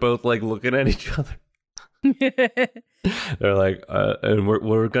Childs are both like looking at each other. They're like, and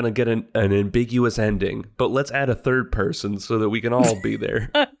we're gonna get an ambiguous ending, but let's add a third person so that we can all be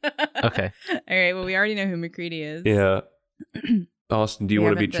there. Okay. All right. Well, we already know who McCready is. Yeah. Austin, do you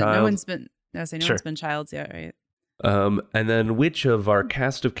want to be Childs? No one's been Childs yet, right? And then which of our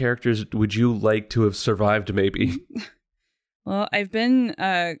cast of characters would you like to have survived, maybe? Well, I've been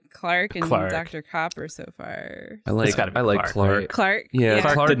Clark and Dr. Copper so far. I like Clark. Clark. Right? Clark? Yeah,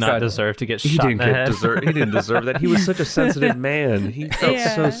 Clark did not deserve to get shot in the head. He didn't deserve that. He was such a sensitive man. He felt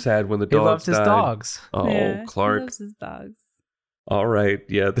so sad when the dogs He loved his died. dogs. Oh, yeah, Clark. He loves his dogs. All right.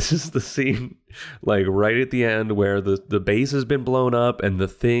 Yeah, this is the scene like right at the end where the base has been blown up and the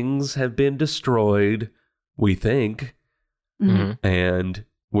things have been destroyed, we think. Mm-hmm. And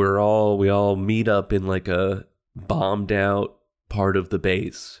we all meet up in like a bombed out part of the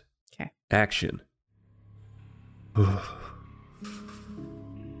base. Okay. Action.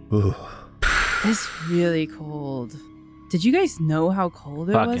 It's really cold. Did you guys know how cold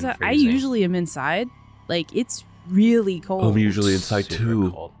it Fucking was? I freezing. usually am inside. Like, it's really cold. I'm usually inside Super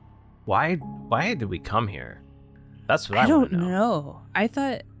too. cold. Why did we come here? That's what I don't want to know. know. I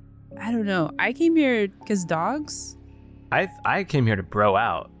don't know. I came here because dogs. I came here to bro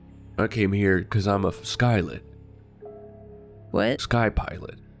out. I came here because I'm a Skylit. What? Sky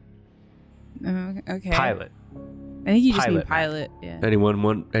pilot. Okay. Pilot. I think you just mean Pilot. pilot. Yeah. Anyone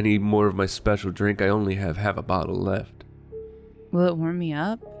want any more of my special drink? I only have half a bottle left. Will it warm me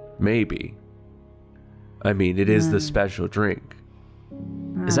up? Maybe. I mean, it is the special drink.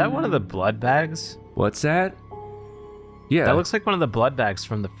 Is that one of the blood bags? What's that? Yeah, That looks like one of the blood bags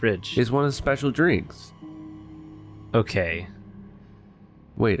from the fridge. it's one of the special drinks. Okay.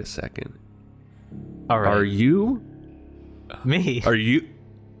 Wait a second. All right. Are you? Me? Are you?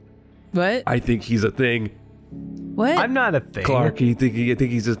 What? I think he's a thing. What? I'm not a thing. Clark, I think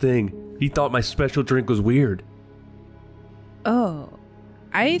he's a thing. He thought my special drink was weird. Oh,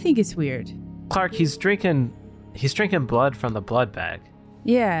 I think it's weird. Clark, he's drinking blood from the blood bag.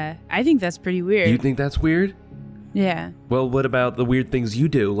 Yeah, I think that's pretty weird. You think that's weird? Yeah. Well, what about the weird things you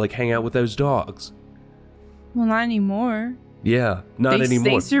do, like hang out with those dogs? Well, not anymore. Yeah, not anymore.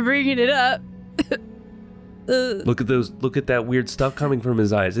 Thanks for bringing it up. Look at that weird stuff coming from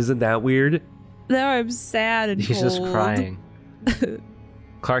his eyes. Isn't that weird? Now I'm sad and He's cold. just crying.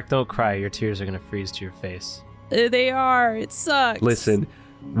 Clark, don't cry. Your tears are going to freeze to your face. They are. It sucks. Listen,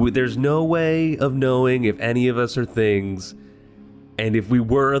 there's no way of knowing if any of us are things. And if we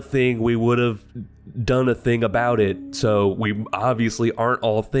were a thing, we would have done a thing about it. So we obviously aren't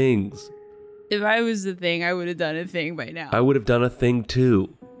all things. If I was the thing, I would have done a thing by now. I would have done a thing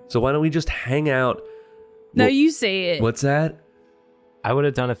too. So why don't we just hang out? No, you say it. What's that? I would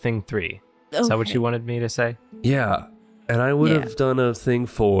have done a thing 3. Is that what Okay. you wanted me to say? Yeah. And I would Yeah. have done a thing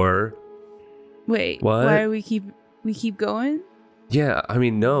 4. Wait. What? Why we keep going? Yeah, I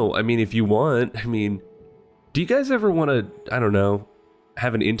mean, no. I mean, if you want, I mean, do you guys ever want to, I don't know,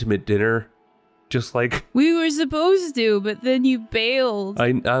 have an intimate dinner? Just like, We were supposed to, but then you bailed.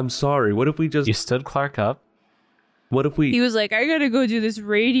 I'm sorry. What if we just, You stood Clark up. what if we, He was like, I gotta go do this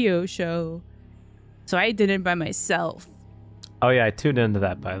radio show. So I did it by myself. Oh yeah, I tuned into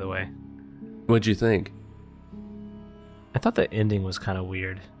that, by the way. what'd you think? I thought the ending was kind of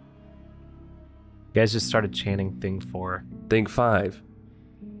weird. You guys just started chanting thing 4. Thing 5.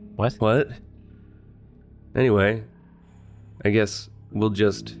 What? What? Anyway, I guess we'll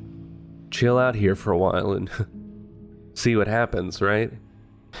just chill out here for a while and see what happens, right?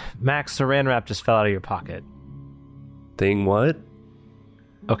 Max, saran wrap just fell out of your pocket. Thing what?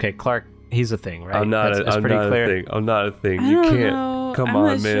 Okay, Clark, he's a thing, right? I'm not That's a pretty not clear. a thing. I'm not a thing. I You don't can't. know. Come I'm on,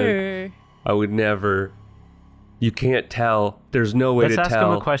 not man. Sure. I would never. You can't tell. There's no way Let's to ask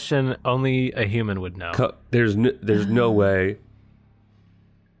tell. him a question only a human would know. There's no way.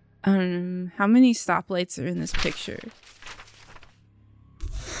 How many stoplights are in this picture?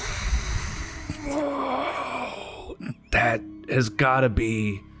 That has got to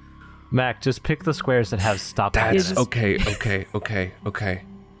be. Mac, just pick the squares that have stoplights. That's in it. okay.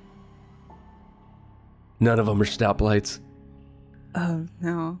 None of them are stoplights. Oh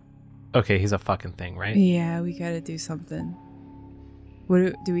no. Okay, he's a fucking thing, right? Yeah, we gotta do something.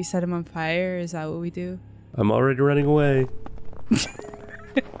 What do we set him on fire? Is that what we do? I'm already running away.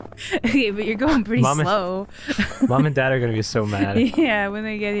 Okay, but you're going pretty Mom and- slow. Mom and Dad are gonna be so mad. Yeah, when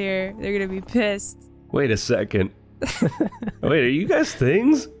they get here, they're gonna be pissed. Wait a second. Wait, are you guys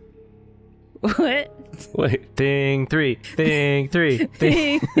things? What? Wait. Thing 3. Thing 3.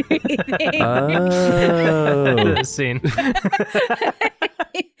 Thing. Oh. The scene.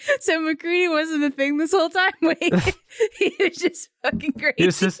 So McCready wasn't the thing this whole time. Wait, he was just fucking crazy. He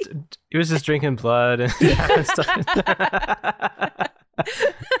was just drinking blood and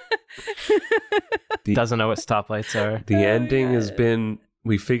doesn't know what stoplights are. The ending has been.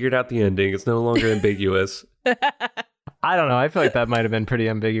 We figured out the ending. It's no longer ambiguous. I don't know. I feel like that might have been pretty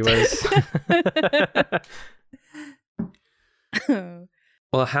ambiguous.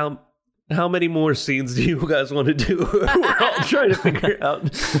 Well, how many more scenes do you guys want to do? We're all trying to figure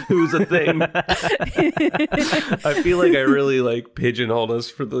out who's a thing. I feel like I really like pigeonholed us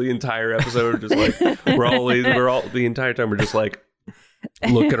for the entire episode. Just like we're all the entire time we're just like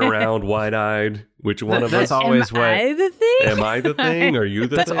looking around wide-eyed. Which one of us? Always Am I the thing? Am I the thing? Are you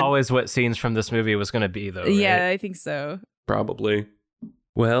the That's thing? always what scenes from this movie was going to be, though. Right? Yeah, I think so. Probably.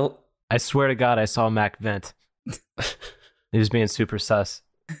 Well, I swear to God, I saw Mac vent. He was being super sus.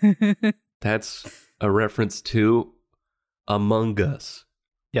 that's a reference to Among Us.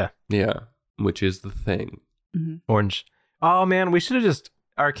 Yeah. Yeah, which is the thing. Orange. Oh, man,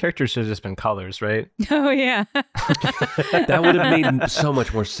 our characters should have just been colors, right? Oh, yeah. That would have made so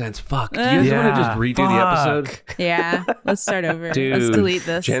much more sense. Fuck. Do you guys want to just redo the episode? Yeah. Let's start over. Dude, Let's delete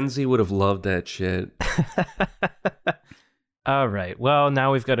this. Gen Z would have loved that shit. All right. Well,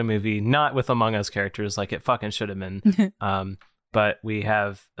 now we've got a movie not with Among Us characters like it fucking should have been. But we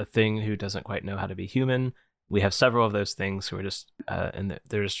have a thing who doesn't quite know how to be human. We have several of those things who are just and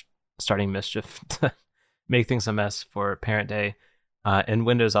they're just starting mischief to make things a mess for Parent Day. And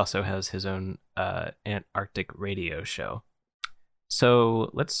Windows also has his own Antarctic radio show.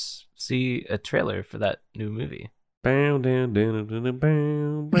 So let's see a trailer for that new movie. Bow down, down, down, down,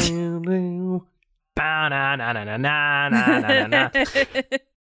 bow, bow, down. Bow, na, na, na, na, na, na, na, na.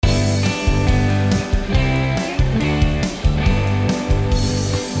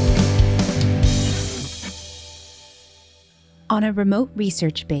 On a remote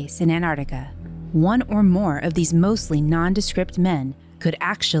research base in Antarctica, one or more of these mostly nondescript men could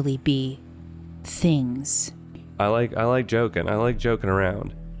actually be things. I like joking. I like joking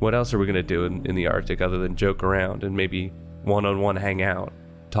around. What else are we gonna do in the Arctic other than joke around and maybe one-on-one hang out,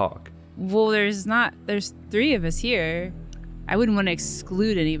 talk? Well, there's 3 of us here. I wouldn't want to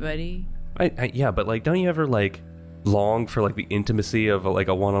exclude anybody. Yeah, but like, don't you ever like long for like the intimacy of like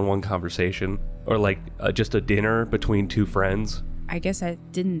a one-on-one conversation or like just a dinner between two friends? I guess I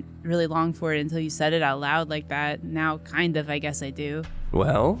didn't really long for it until you said it out loud like that. Now, kind of, I guess I do.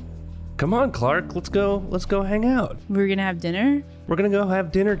 Well, come on, Clark. Let's go hang out. We're gonna have dinner? We're gonna go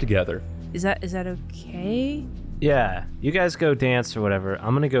have dinner together. Is that okay? Yeah, you guys go dance or whatever.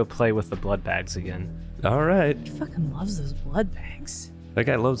 I'm gonna go play with the blood bags again. All right. He fucking loves those blood bags. That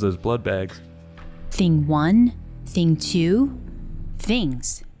guy loves those blood bags. Thing 1, thing 2,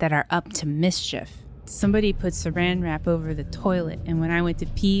 things that are up to mischief. Somebody put saran wrap over the toilet, and when I went to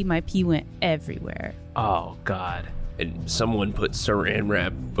pee, my pee went everywhere. Oh, God. And someone put saran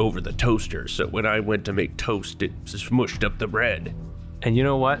wrap over the toaster, so when I went to make toast, it smushed up the bread. And you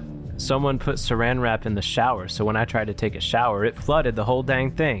know what? Someone put saran wrap in the shower, so when I tried to take a shower, it flooded the whole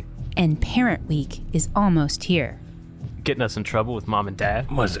dang thing. And Parent Week is almost here. Getting us in trouble with Mom and Dad.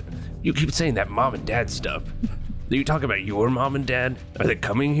 Was it? You keep saying that mom and dad stuff. Are you talking about your mom and dad? Are they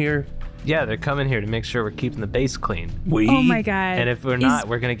coming here? Yeah, they're coming here to make sure we're keeping the base clean. Oh my god. And if we're not,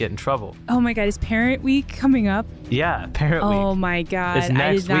 we're going to get in trouble. Oh my god, is Parent Week coming up? Yeah, Parent Week. Oh my god. It's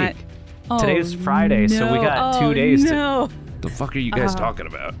next I did week. Not... Today's Friday, so we got 2 days no. The fuck are you guys talking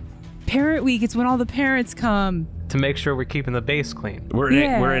about? Parent Week, it's when all the parents come. to make sure we're keeping the base clean. We're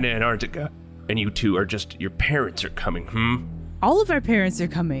in Antarctica, and you two are just, your parents are coming, All of our parents are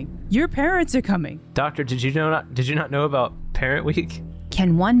coming. Your parents are coming. Doctor, did you not know about Parent Week?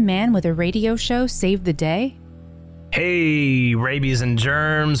 Can one man with a radio show save the day? Hey, rabies and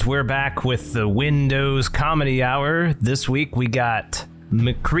germs, we're back with the Windows Comedy Hour. This week we got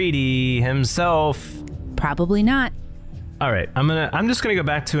McCready himself. Probably not. All right, I'm just gonna go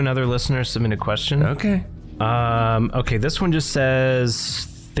back to another listener submitted question. Okay. Okay, this one just says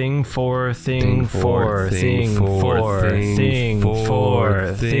thing for.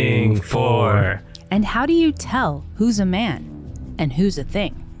 And how do you tell who's a man and who's a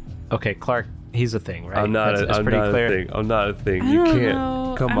thing? Okay, Clark, he's a thing, right? I'm not That's a pretty clear. thing. I'm not a thing. I You don't can't.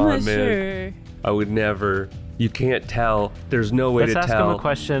 know. Come I'm on, not man. Sure. I would never. You can't tell. There's no way Let's to ask tell. him a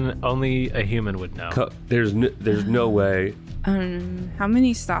question only a human would know. There's no way. How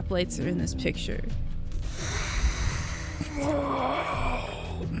many stoplights are in this picture?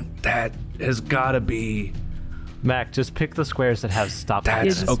 That has gotta be Mac, just pick the squares that have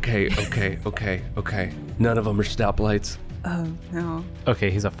stoplights. That's okay. None of them are stoplights. Oh, no.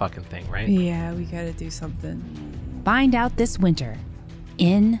 Okay, he's a fucking thing, right? Yeah, we gotta do something. Find out this winter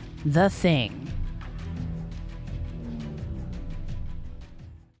in The Thing.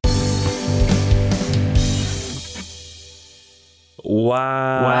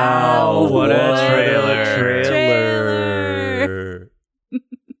 Wow. What a trailer.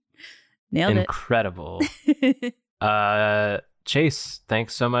 Nailed Incredible. Chase,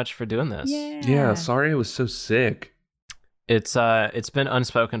 thanks so much for doing this. it. Yeah, sorry I was so sick. It's been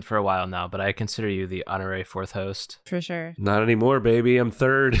unspoken for a while now, but I consider you the honorary fourth host. For sure. Not anymore, baby. I'm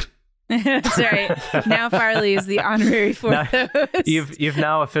third. That's right. Now Farley is the honorary fourth host. You've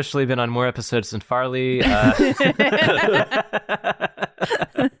now officially been on more episodes than Farley. But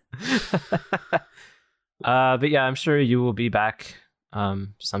yeah, I'm sure you will be back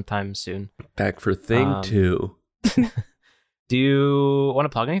sometime soon. Back for thing 2. Do you want to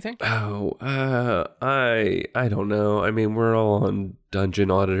plug anything? Oh, I don't know. I mean, we're all on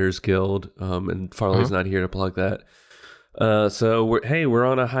Dungeon Auditors Guild, and Farley's not here to plug that. So we're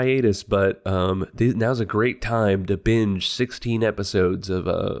on a hiatus, but now's a great time to binge 16 episodes of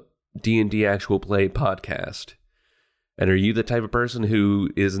a D&D actual play podcast. And are you the type of person who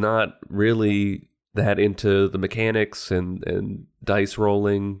is not really that into the mechanics and dice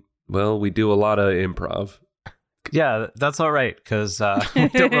rolling? Well, we do a lot of improv. Yeah, that's all right, because we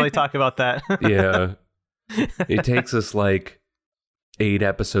don't really talk about that. Yeah. It takes us like 8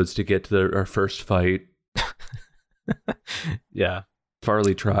 episodes to get to our first fight. Yeah.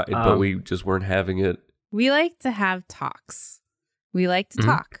 Farley tried, but we just weren't having it. We like to have talks. We like to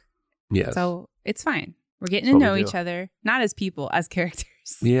talk. Yes. So it's fine. We're getting That's to what know we each do. other, not as people, as characters.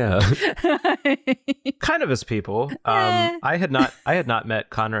 Yeah. Kind of as people. Eh. I had not met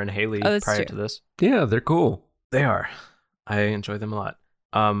Connor and Haley Oh, that's prior true. to this. Yeah, they're cool. They are. I enjoy them a lot.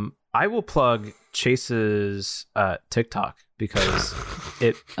 I will plug Chase's TikTok because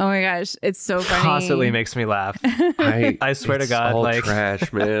it Oh my gosh, it's so funny. constantly makes me laugh. I swear to it's God, all like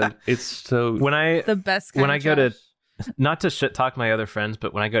trash, man. It's so when I the best kind when of I go to trash. not to shit talk my other friends,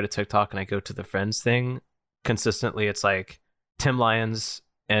 but when I go to TikTok and I go to the friends thing, consistently it's like Tim Lyons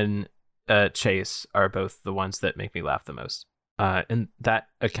and Chase are both the ones that make me laugh the most. And that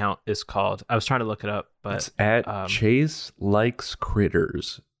account is called, I was trying to look it up, but it's at Chase Likes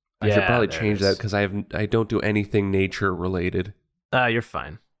Critters. I should Yeah, probably there change it is. that because I don't do anything nature related. you're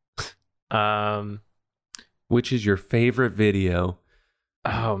fine. Which is your favorite video?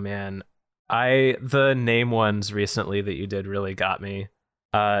 Oh man, the name ones recently that you did really got me.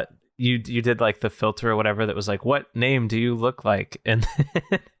 You did like the filter or whatever that was like, what name do you look like? And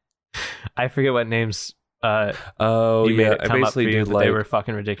I forget what names. Oh you made yeah, it I come up for basically you, did but like they were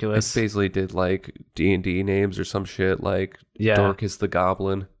fucking ridiculous. I basically did like D&D names or some shit, like Yeah. Dorcas the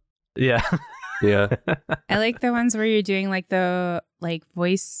Goblin. Yeah. Yeah. I like the ones where you're doing like the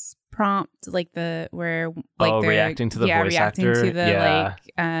voice prompt, like the where like Oh, they're reacting to the voice reacting actor? to the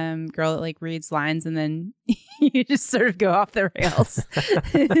Yeah. girl that like reads lines and then you just sort of go off the rails.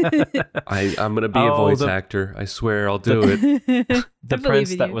 I'm gonna be a Oh, voice actor. I swear I'll do it. The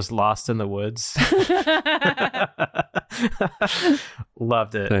prince that was lost in the woods.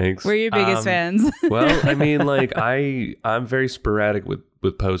 Loved it. Thanks. We're your biggest fans. Well, I mean, like I'm very sporadic with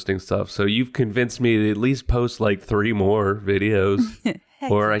posting stuff, so you've convinced me to at least post like 3 more videos,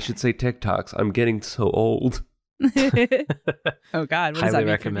 or I should say TikToks. I'm getting so old. Oh God, what does Highly that mean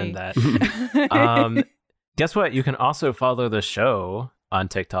recommend for me? that. Guess what? You can also follow the show on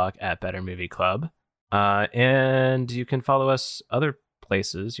TikTok at Better Movie Club. And you can follow us other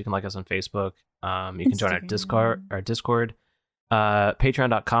places. You can like us on Facebook. You can join our Discord.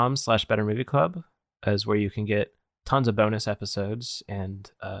 Patreon.com/Better Movie Club is where you can get tons of bonus episodes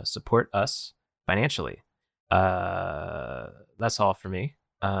and support us financially. That's all for me.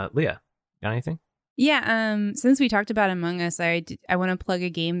 Leah, got anything? Yeah, since we talked about Among Us, I want to plug a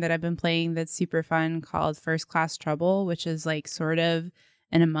game that I've been playing that's super fun called First Class Trouble, which is like sort of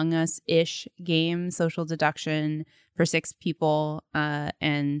an Among Us-ish game, social deduction for 6 people,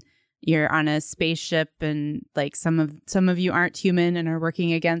 and you're on a spaceship, and like some of you aren't human and are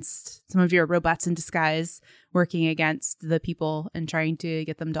working against, some of you are robots in disguise working against the people and trying to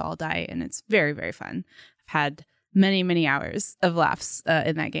get them to all die, and it's very, very fun. I've had many see of laughs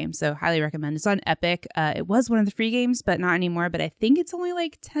in that game, so highly recommend. It's on Epic. It was one of the free games, but not anymore, but I think it's only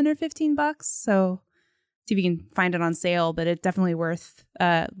like $10 or $15, so see if you can find it on sale, but it's definitely worth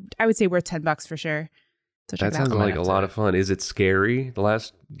I would say worth $10 for sure So check That it out. sounds like a lot of fun. Is it scary? The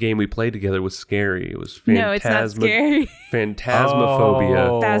last game we played together was scary. It was No, it's not scary. Phantasmophobia.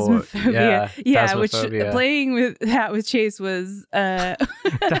 Oh, Phasmophobia. Yeah, which Phasmophobia. playing with that with Chase was That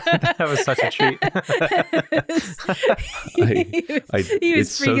was such a treat. he was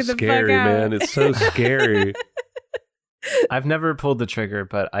It's so freaking the fuck scary, out. man. It's so scary. I've never pulled the trigger,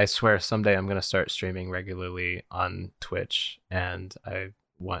 but I swear someday I'm going to start streaming regularly on Twitch, and I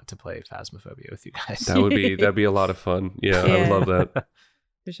want to play Phasmophobia with you guys. That'd be a lot of fun. Yeah, I Yeah. would love that.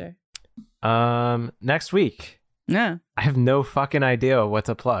 For sure. Next week, No. I have no fucking idea what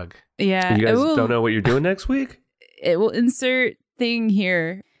to plug. Yeah. You guys it will, don't know what you're doing next week? It will insert thing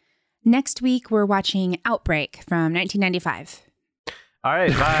here. Next week, we're watching Outbreak from 1995. All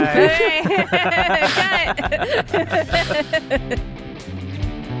right, bye. Cut.